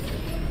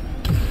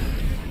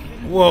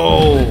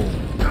 Whoa!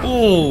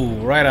 Ooh,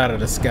 right out of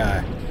the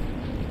sky.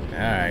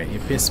 Alright, you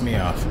pissed me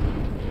off.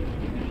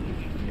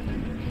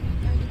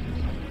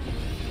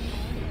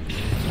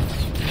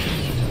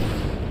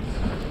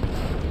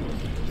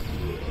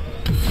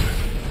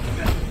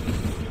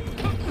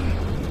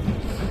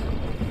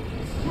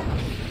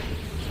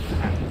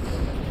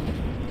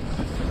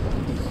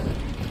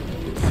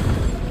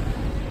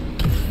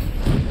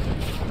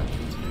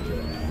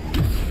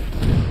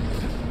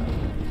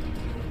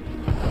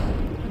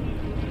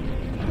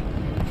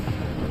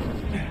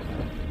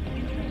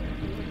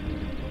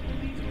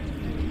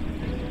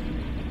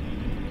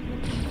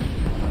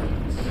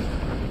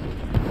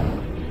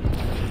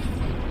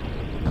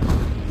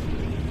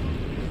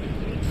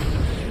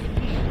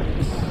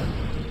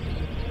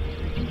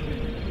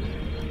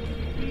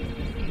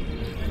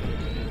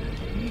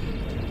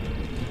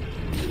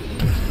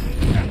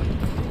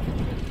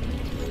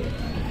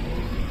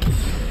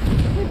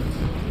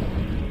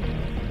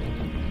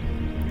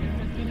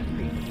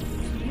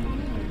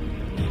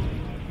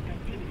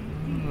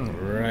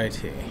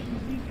 Alrighty.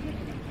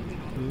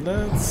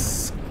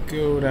 Let's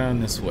go down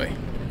this way.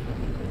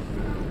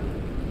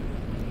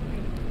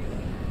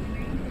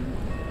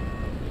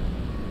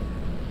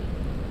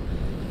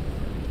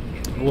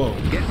 Whoa.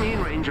 Get me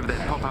in range of their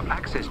pop-up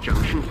access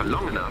junction for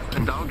long enough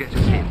and I'll get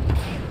us in.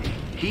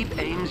 Keep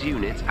AIM's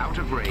units out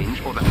of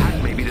range or the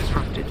hack may be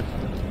disrupted.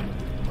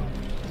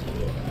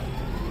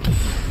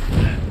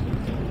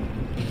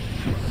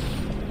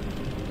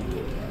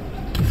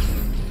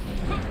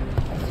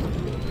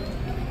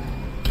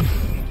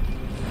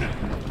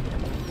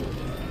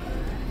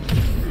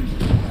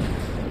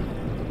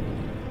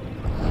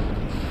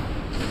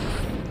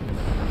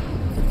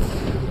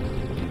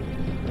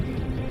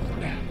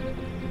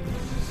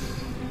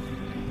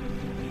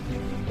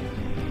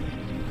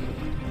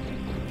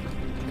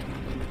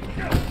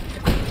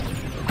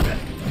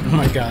 Oh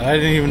my god, I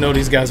didn't even know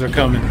these guys were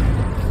coming.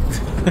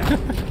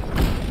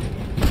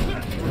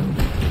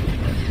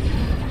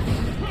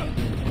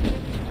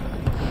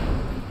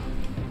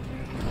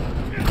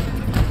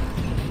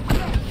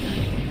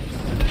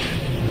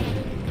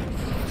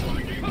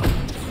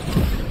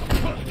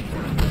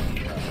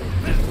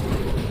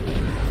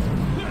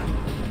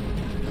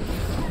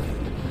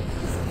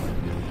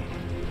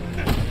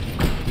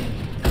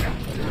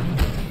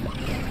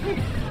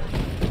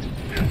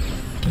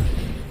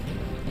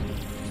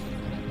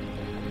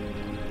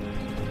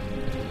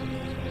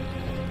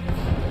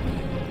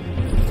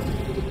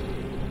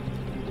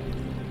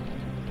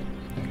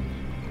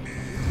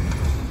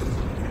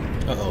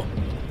 Uh-oh.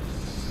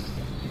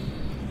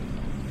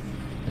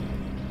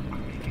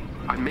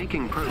 I'm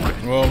making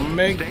progress. Well,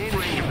 make Stay in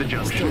range of the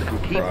junction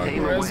and keep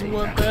AIM progress. away.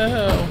 What the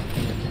hell?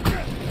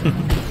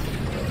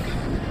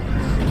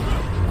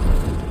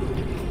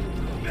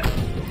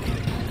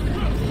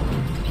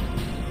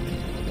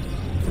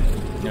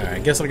 Alright, I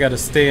guess I gotta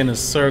stay in a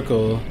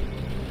circle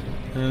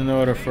in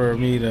order for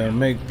me to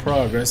make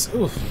progress.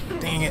 Oof,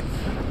 dang it.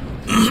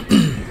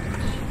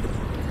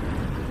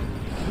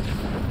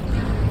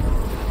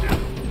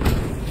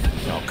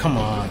 Oh, come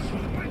on.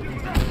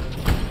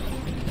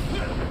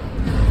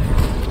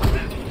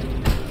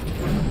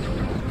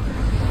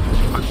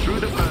 I'm through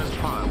the first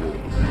firewall.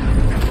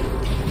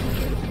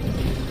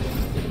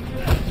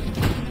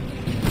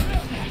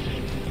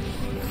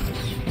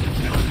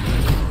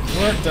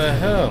 What the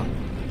hell?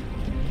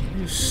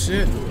 You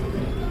shit.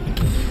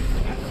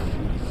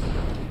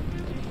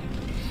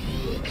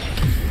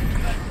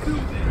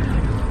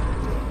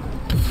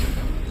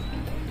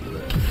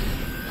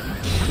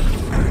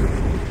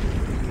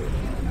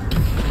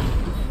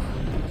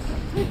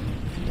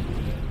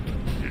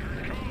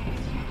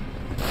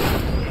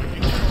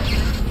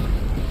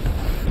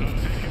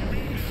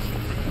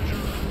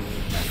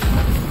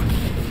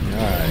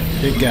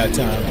 Alright, big guy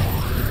time.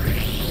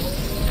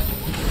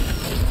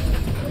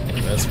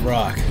 Let's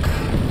rock.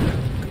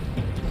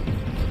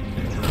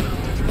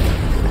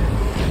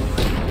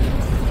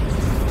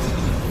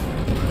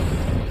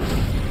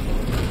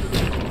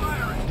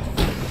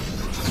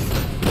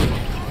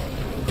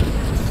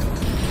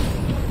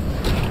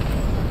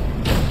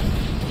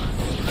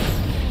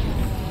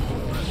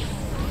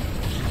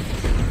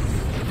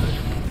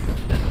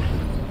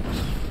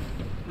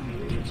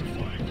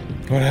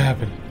 What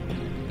happened?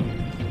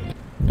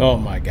 Oh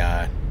my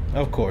god.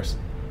 Of course.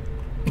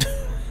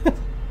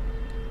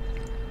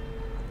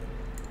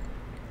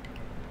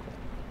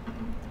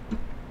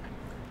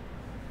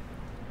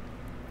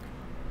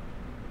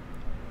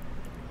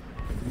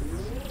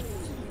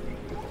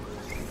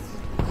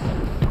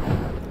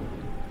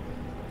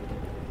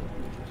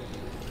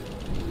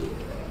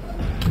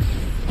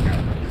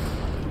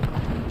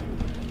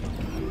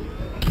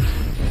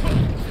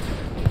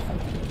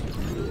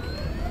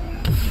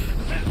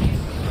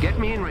 Get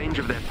me in range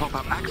of their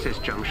pop-up access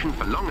junction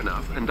for long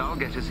enough and I'll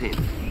get us in.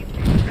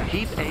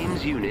 Keep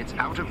AIM's units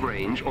out of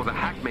range or the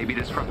hack may be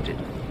disrupted.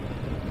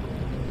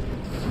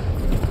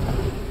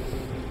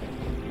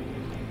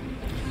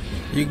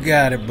 You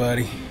got it,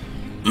 buddy.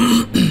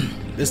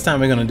 This time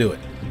we're gonna do it.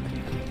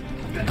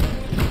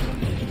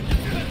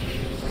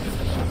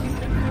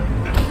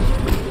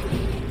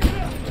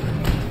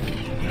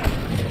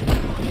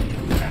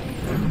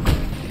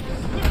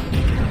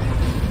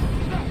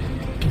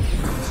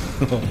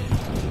 I'm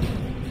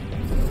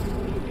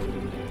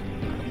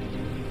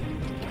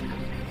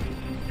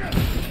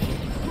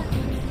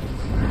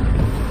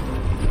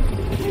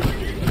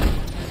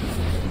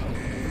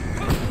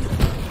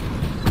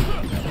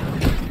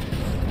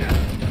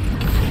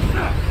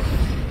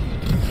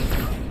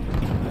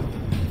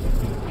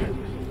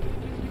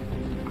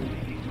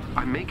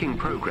making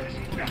progress.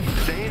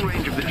 Stay in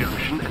range of the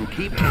junction and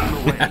keep aim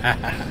away.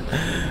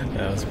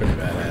 That was pretty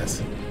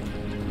badass.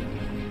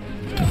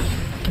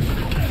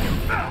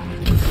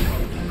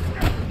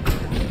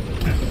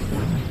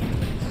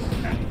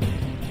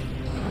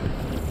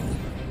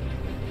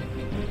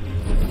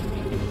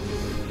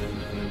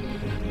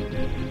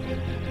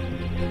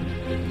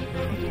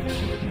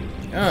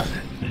 Ugh.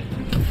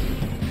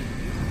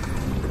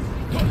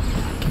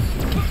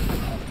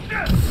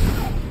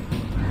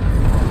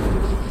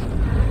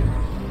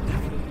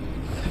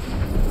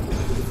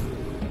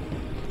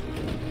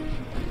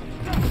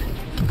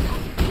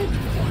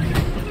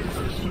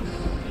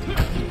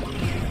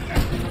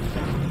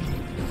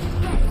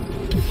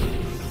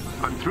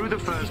 I'm through the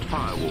first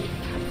firewall.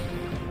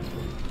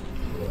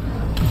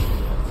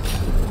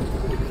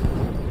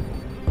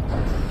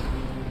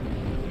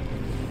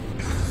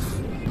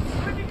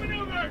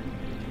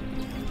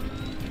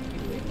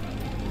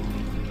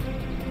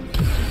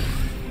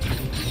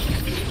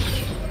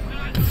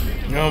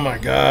 Oh my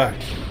god.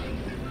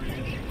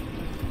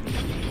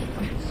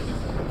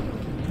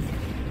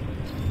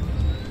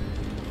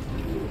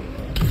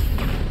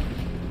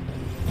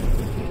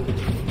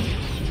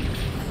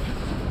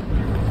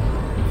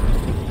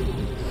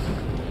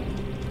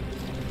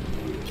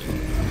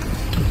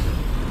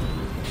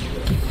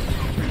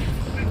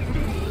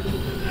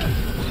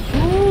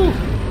 Woo.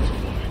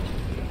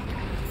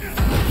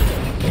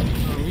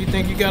 You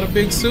think you got a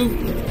big suit?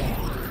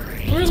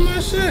 Where's my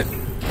shit?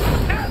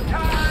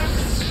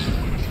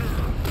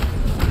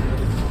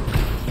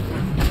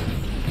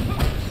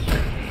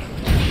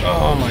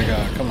 Oh my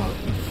god, come on.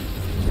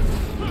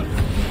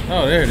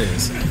 Oh, there it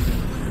is.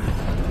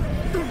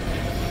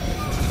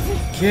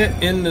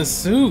 Get in the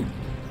suit.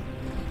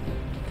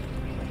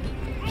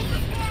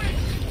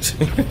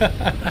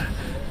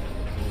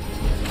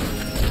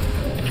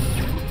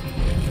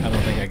 I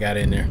don't think I got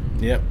in there.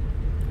 Yep.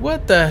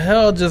 What the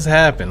hell just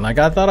happened? Like,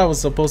 I thought I was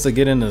supposed to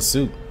get in the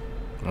suit.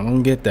 I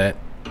don't get that.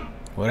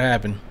 What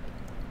happened?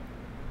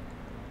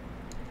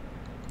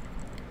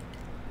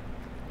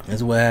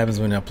 That's what happens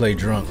when I play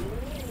drunk.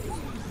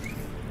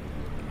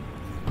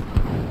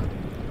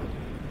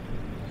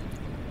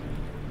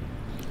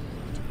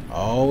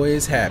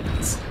 Always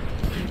happens.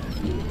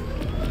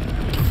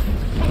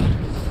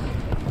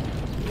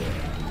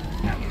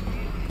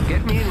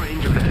 Get me in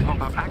range of that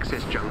pop-up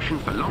access junction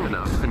for long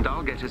enough and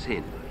I'll get us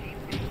in.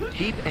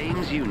 Keep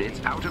AIM's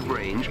units out of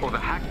range or the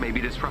hack may be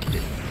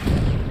disrupted.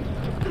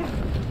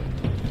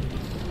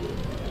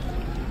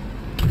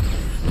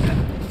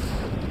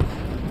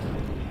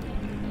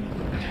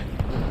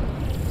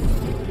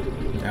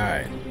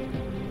 Alright.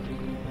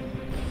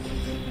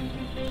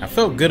 I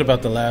felt good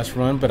about the last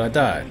run, but I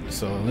died.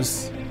 So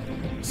let's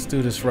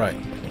do this right.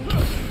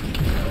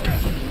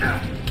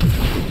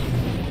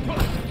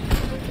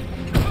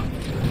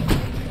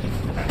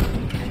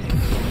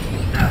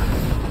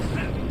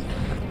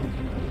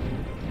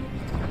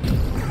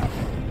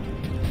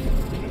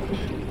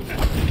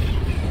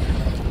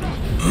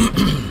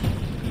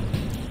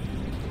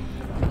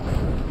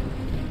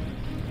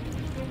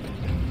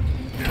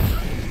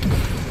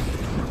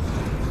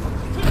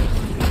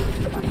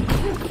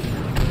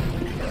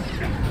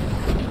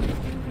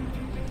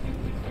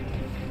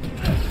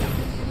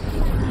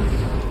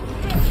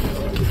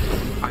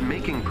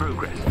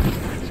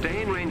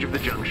 Stay in range of the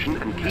junction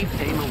and keep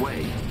AIM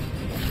away.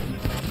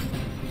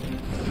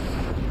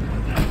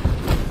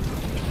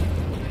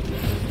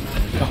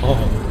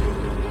 Oh.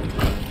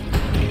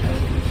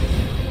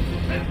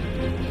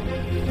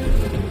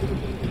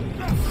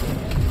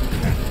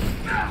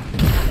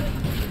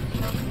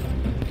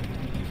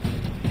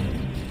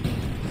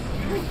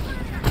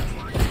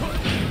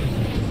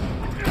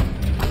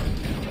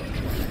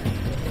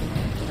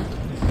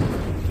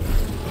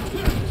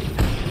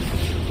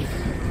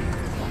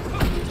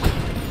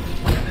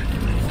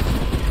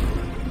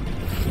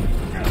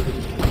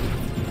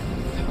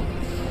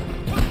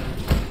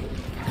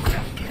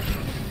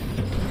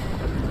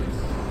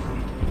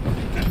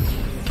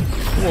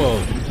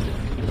 Whoa.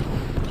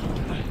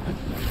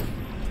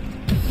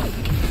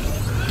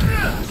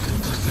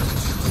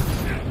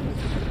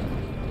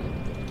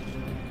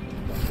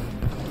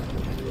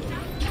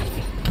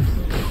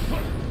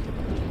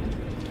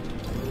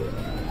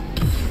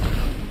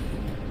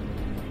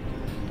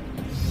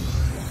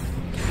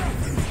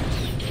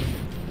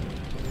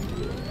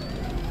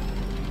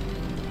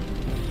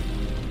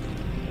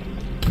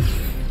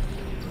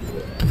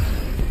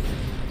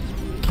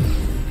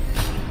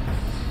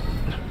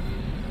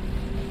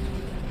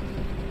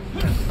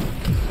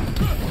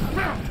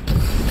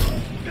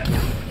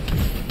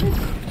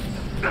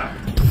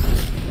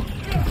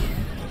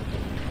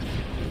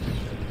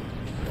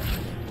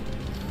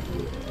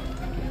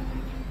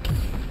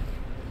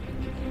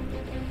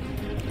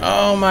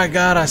 Oh my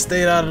god, I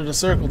stayed out of the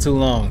circle too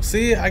long.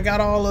 See, I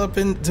got all up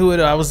into it.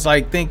 I was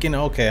like thinking,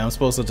 okay, I'm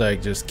supposed to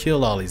like just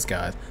kill all these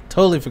guys.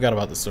 Totally forgot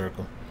about the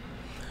circle.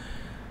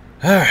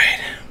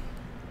 Alright.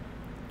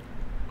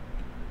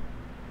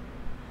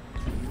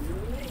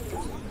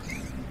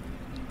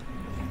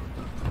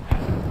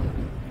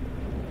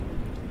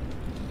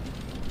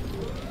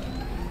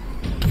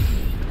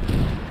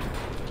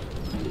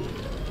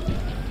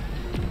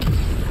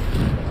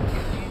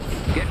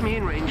 Get me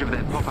in range of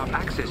their pop-up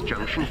access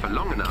junction for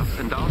long enough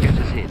and I'll get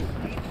us in.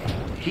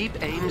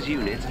 Keep AIM's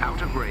units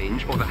out of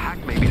range or the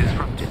hack may be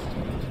disrupted.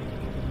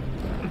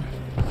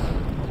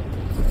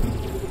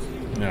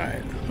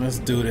 Alright, let's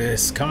do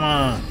this. Come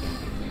on.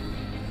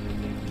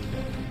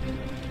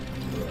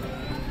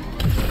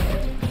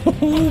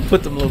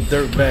 Put them little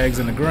dirt bags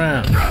in the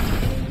ground.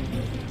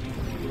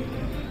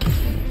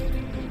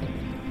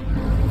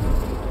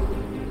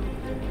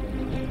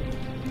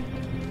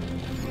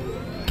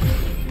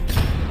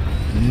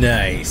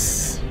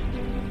 Nice.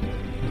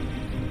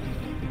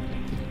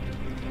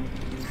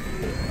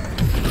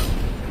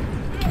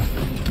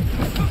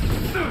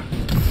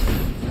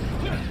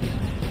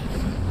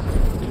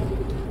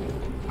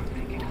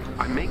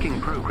 I'm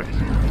making progress.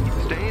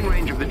 Stay in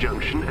range of the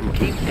junction and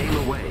keep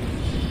AIM away.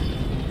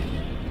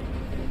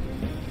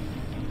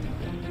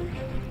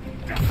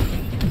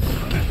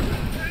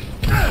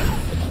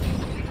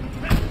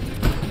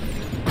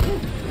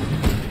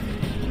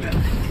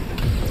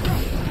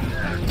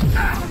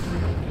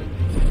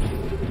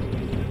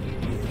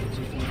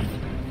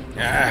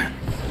 Ah.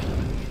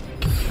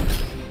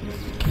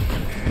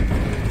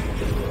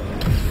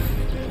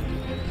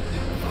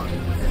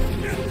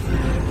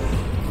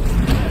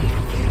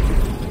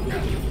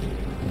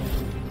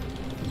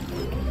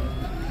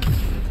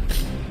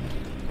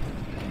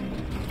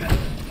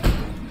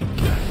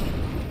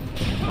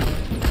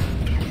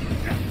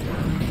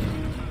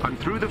 I'm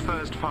through the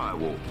first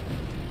firewall.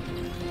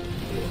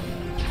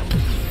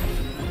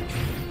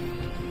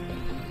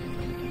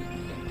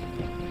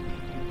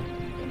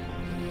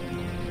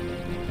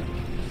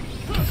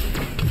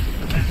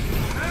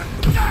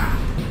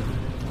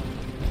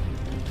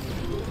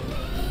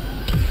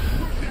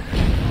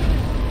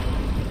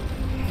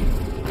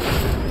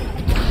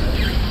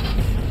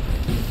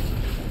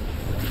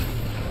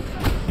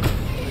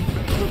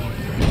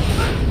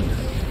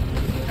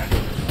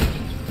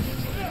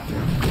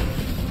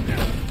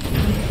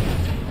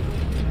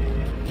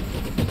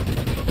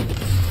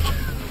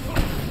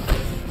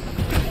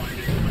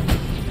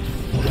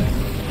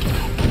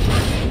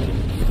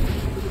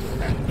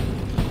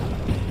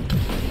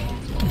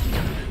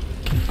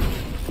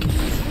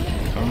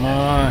 Come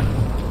on.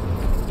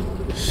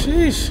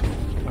 Sheesh.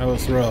 That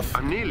was rough.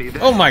 I'm nearly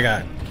there. Oh my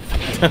god.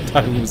 I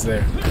thought he was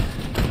there.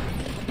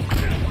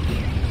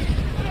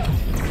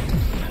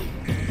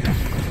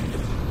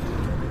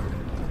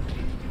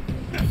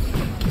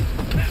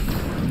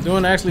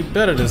 Doing actually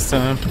better this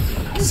time.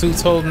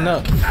 Suit's holding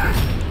up.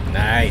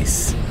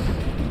 Nice.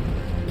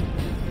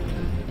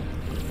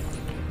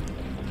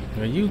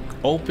 Will you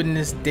open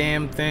this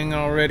damn thing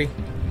already?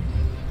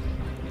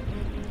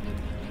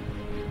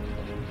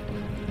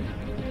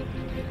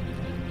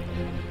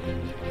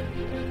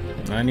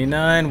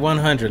 $99,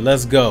 $100.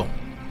 Let's go.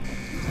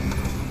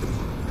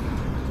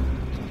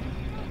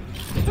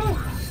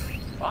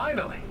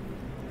 Finally.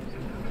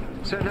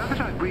 So now that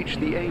I've breached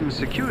the AIM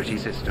security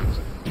systems,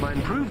 my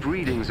improved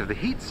readings of the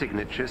heat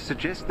signature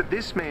suggest that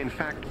this may in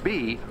fact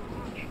be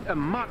a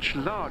much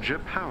larger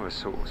power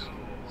source.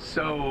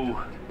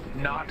 So,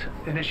 not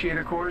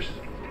initiator cores?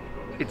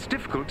 It's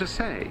difficult to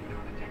say,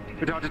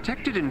 but our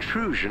detected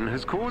intrusion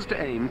has caused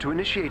AIM to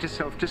initiate a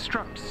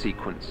self-destruct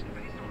sequence.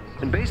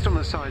 And based on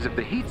the size of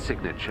the heat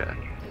signature...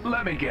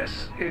 Let me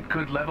guess, it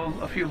could level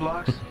a few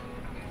blocks?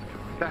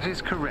 That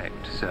is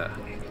correct, sir.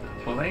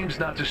 Well, AIM's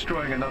not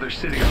destroying another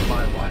city on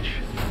my watch.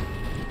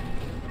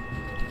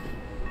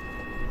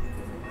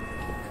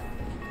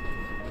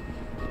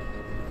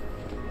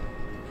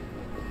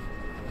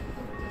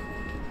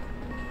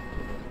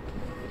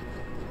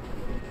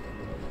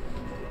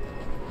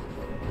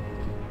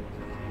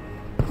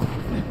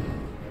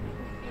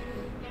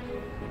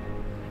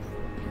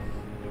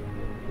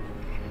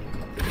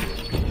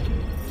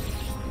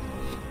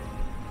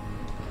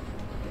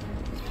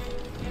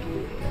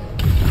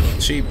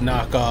 Cheap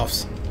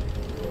knockoffs.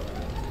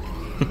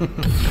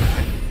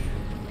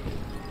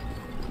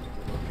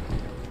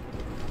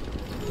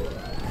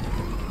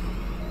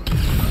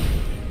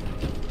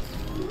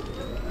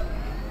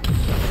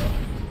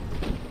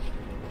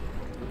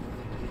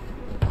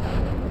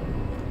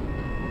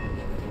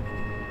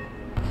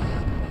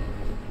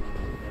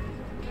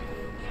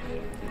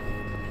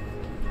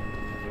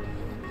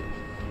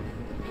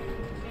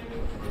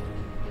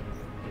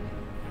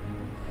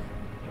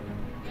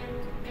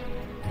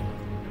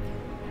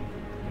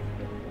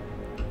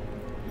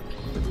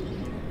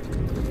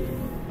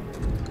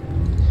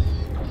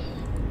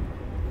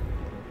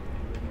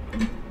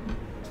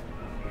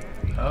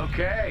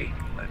 Okay,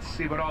 let's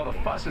see what all the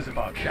fuss is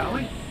about, shall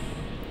we?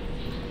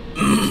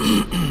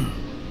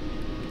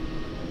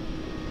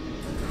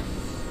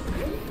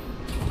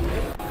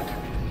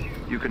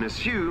 can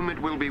assume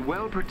it will be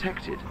well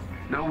protected.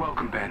 No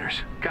welcome banners.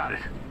 Got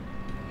it.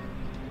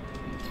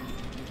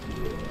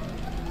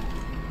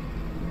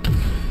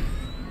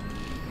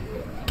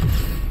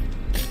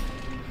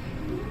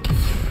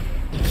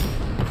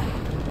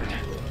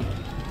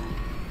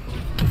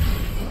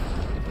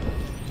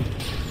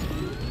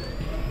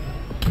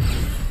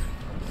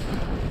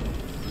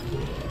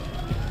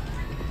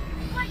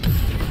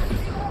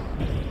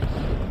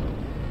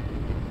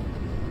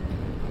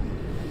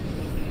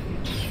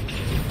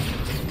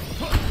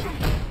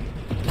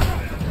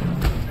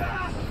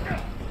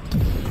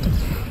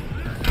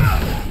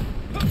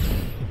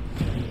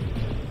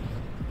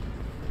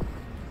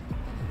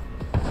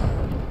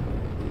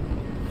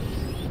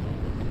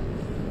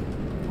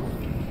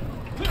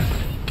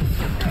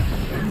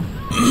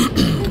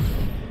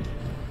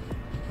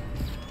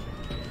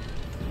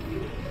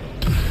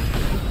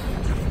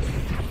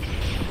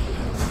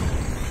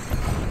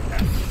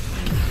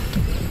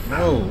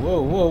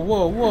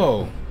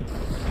 Whoa.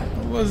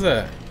 What was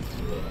that?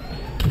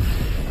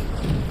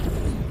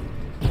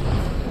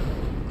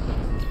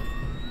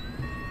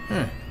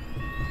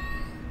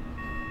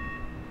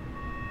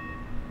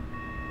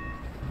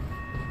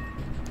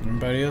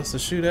 Anybody else to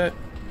shoot at?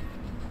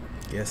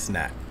 Guess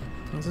not.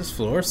 Is this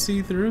floor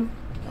see-through?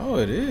 Oh,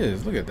 it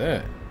is. Look at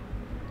that.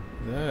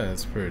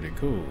 That's pretty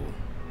cool.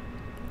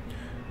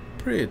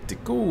 Pretty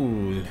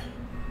cool.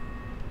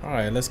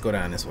 Alright, let's go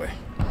down this way.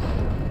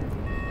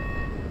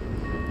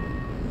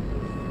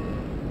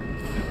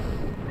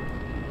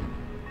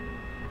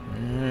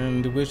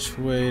 And which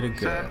way to go?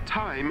 Sir,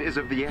 time is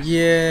of the essence.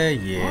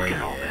 Yeah. Look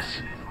at all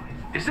this.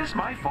 Is this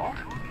my fault?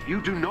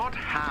 You do not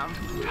have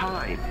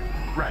time.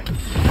 Right.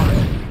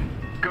 Fine.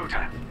 Go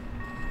time.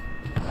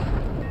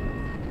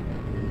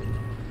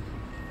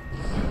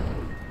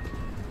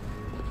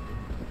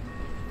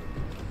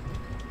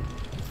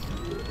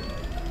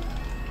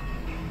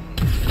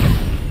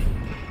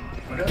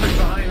 Whatever's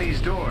behind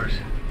these doors,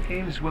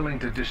 AIM's willing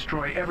to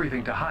destroy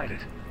everything to hide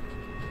it.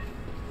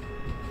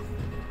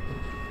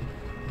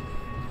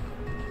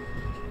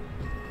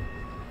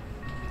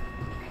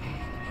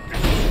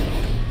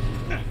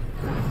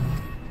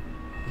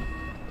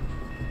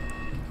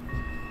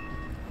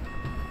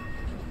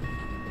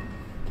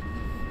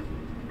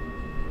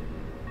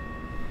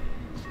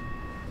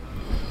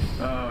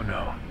 Oh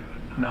no,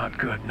 not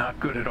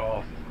good at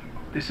all.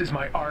 This is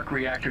my arc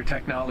reactor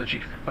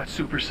technology, but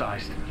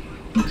supersized.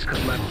 This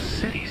could level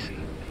cities.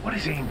 What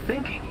is AIM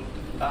thinking?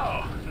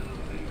 Oh,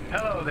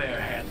 hello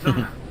there,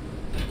 handsome.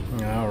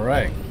 All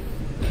right,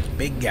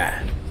 big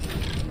guy.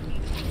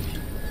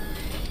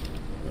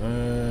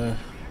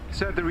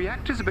 Sir, the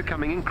reactors are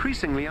becoming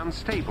increasingly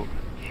unstable.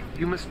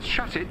 You must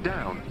shut it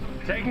down.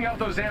 Taking out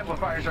those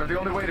amplifiers are the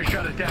only way to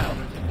shut it down.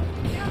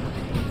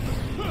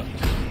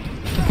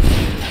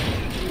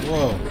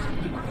 Whoa.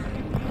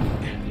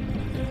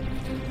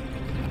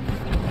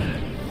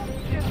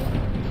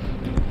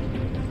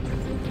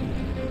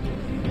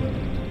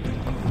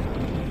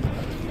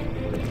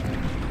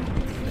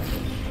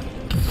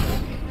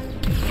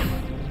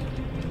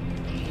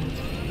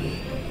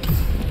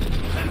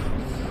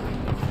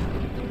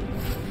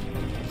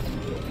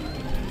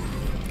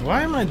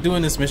 Why am I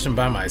doing this mission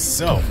by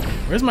myself?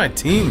 Where's my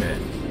team at?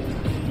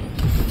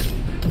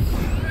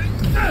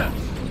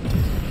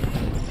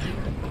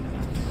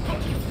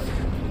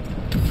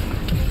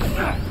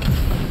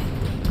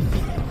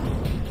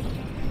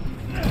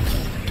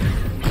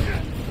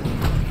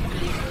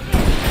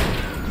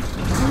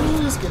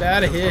 Ooh, let's get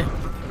out of here.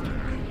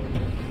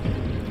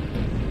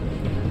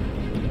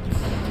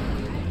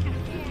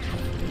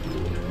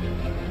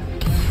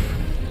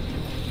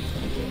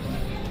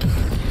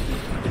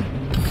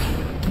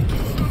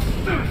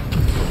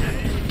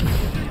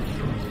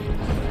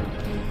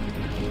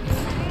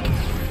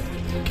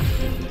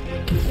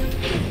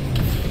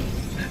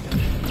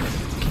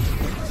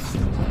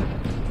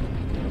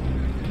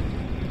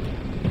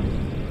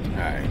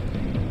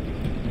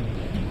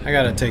 I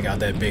gotta take out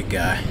that big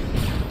guy.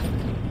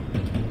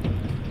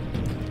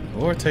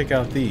 Or take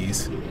out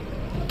these.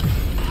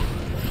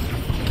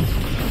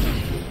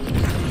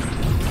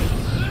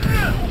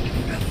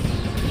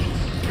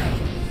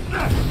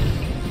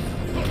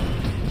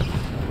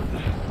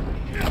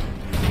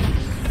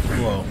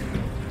 Whoa.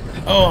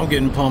 Oh, I'm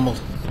getting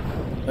pummeled.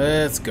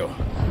 Let's go.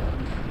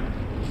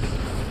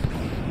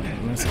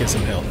 Let's get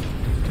some help.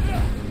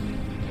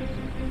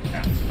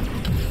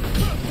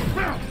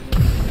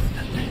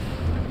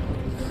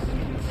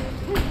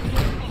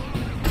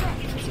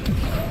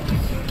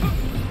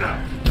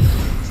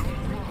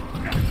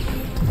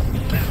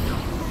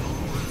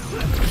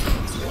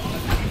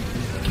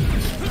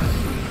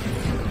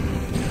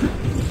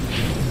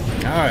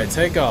 Alright,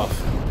 take off.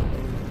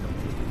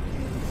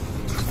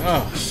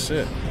 Oh,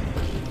 shit.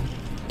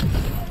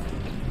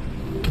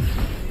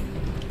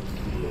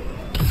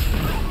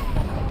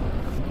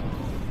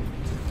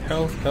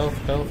 Health.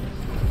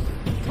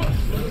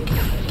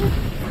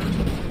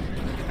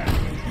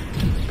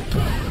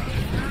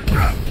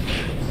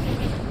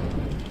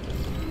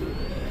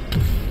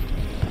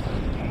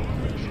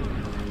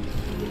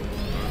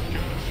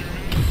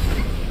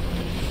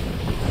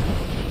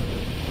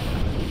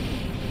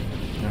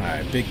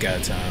 Big guy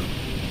time.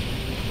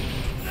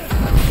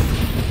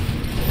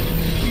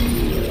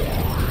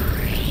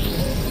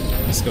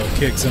 Let's go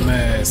kick some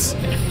ass.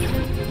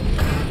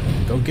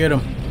 Go get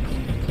him.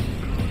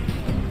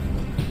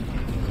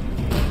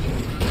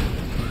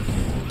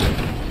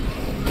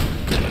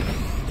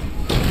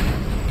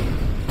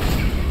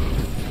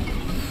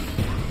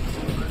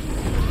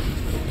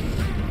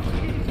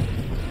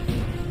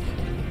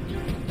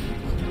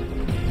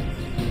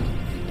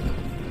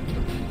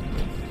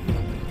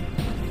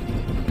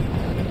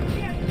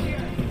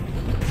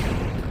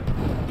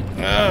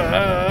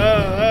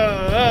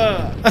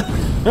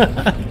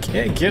 I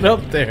can't get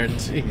up there,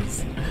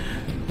 jeez.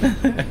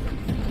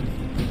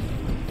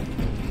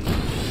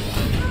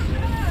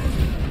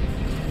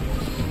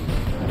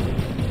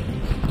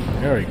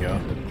 There we go.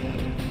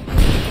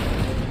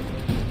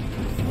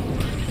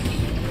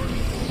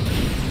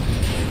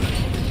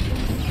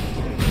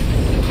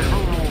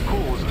 Several more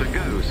calls to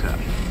go, sir.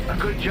 A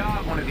good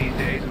job one of these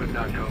days would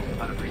not go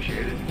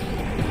unappreciated.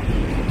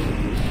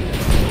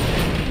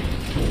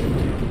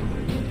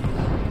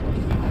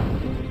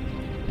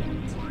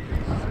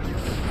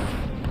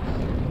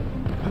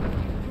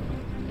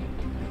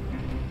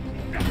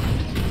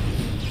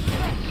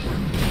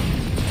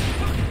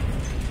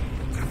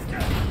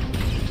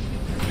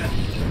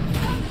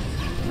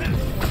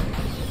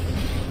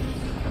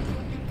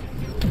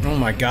 Oh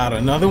my god,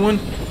 another one?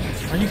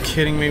 Are you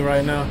kidding me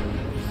right now?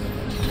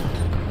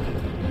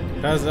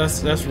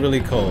 That's really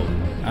cold.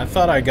 I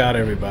thought I got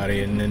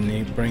everybody and then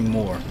they bring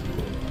more.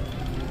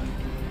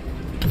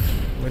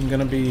 Wasn't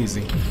gonna be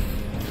easy.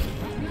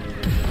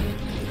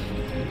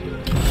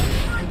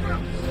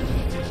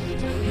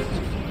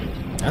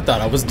 I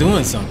thought I was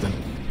doing something.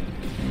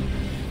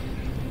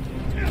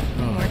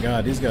 Oh my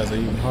god, these guys are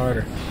even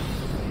harder.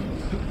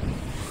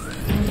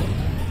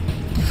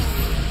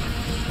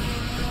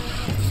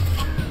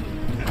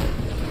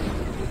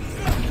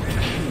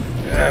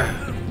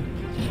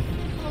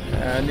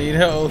 I need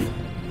health.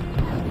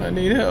 I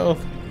need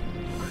health.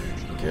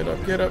 Get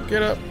up, get up,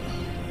 get up.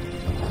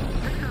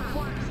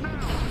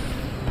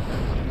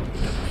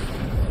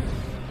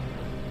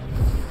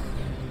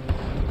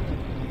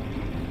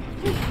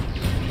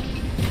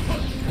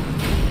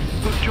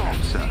 Good job,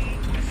 sir.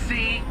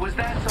 See, was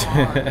that so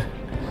hard?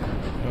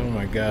 Oh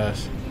my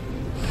gosh.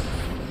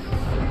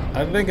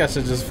 I think I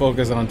should just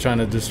focus on trying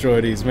to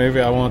destroy these.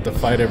 Maybe I want to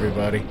fight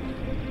everybody.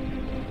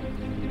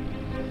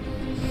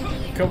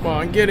 Come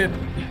on, get it.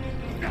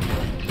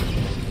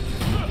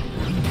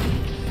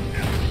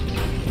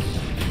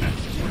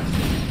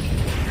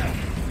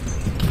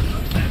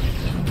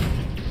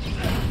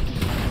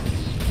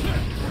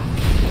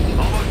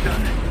 Almost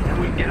done. And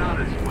we can get out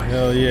of this way.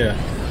 Hell yeah.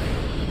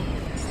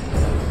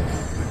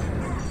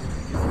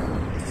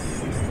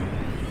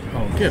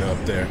 Oh, get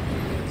up there.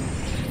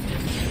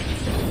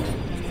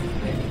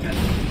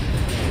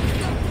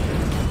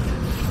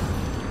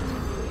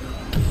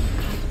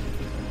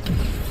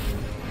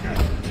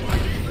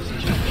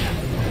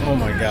 Oh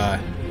my god.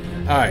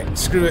 Alright,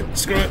 screw it,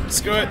 screw it,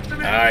 screw it.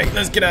 Alright,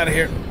 let's get out of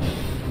here.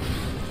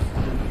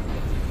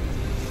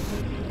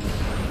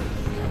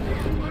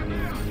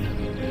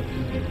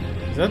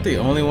 Is that the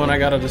only one I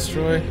gotta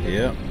destroy?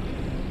 Yep.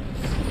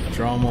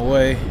 Draw them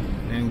away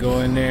and go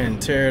in there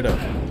and tear it up.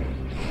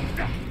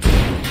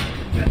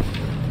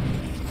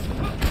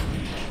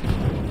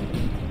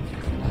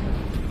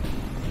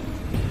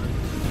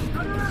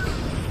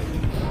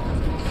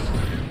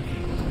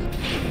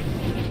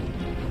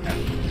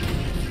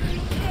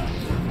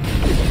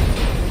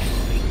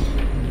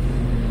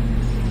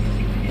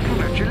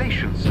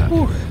 Congratulations, sir.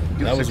 Whew,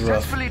 You that was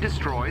rough. successfully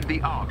destroyed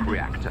the arc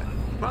reactor.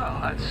 Well,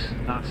 that's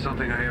not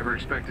something I ever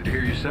expected to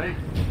hear you say.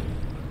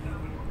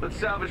 Let's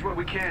salvage what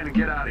we can and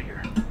get out of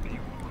here.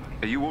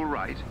 Are you all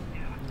right?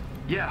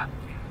 Yeah.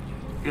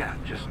 Yeah,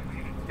 just,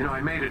 you know,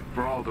 I made it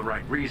for all the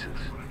right reasons.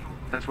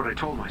 That's what I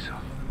told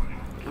myself.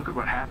 Look at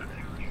what happened.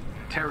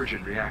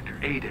 Terrigen reactor,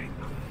 D.A.G.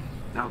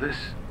 Now this...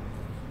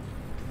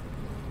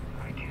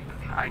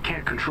 I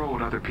can't control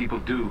what other people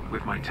do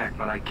with my tech,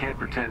 but I can't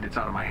pretend it's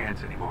out of my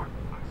hands anymore.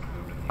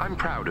 I'm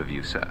proud of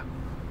you, sir.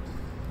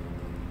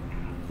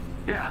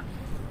 Yeah.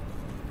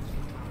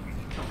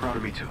 I'm proud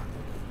of me too.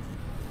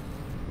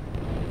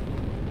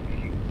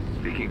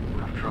 Speaking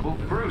of trouble,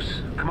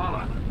 Bruce,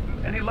 Kamala,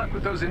 any luck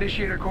with those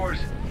initiator cores?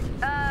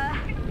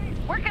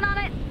 Working on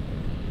it.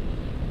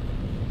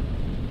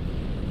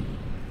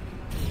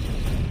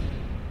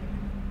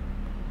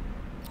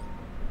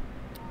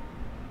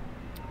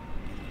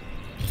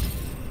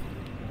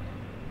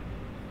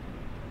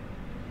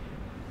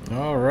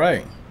 All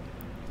right.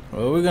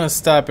 Well, we're gonna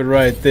stop it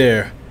right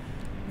there.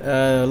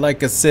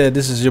 Like I said,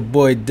 this is your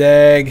boy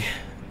D.A.G,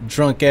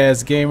 drunk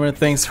ass gamer.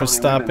 Thanks for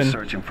stopping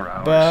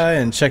by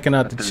and checking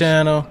out the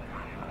channel.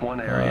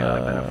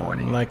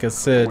 Like I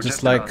said,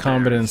 just like,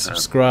 comment, and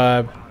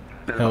subscribe.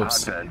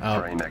 Helps out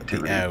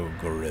the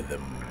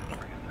algorithm.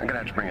 I'm gonna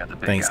have to bring out the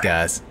big Thanks,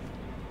 guy. guys.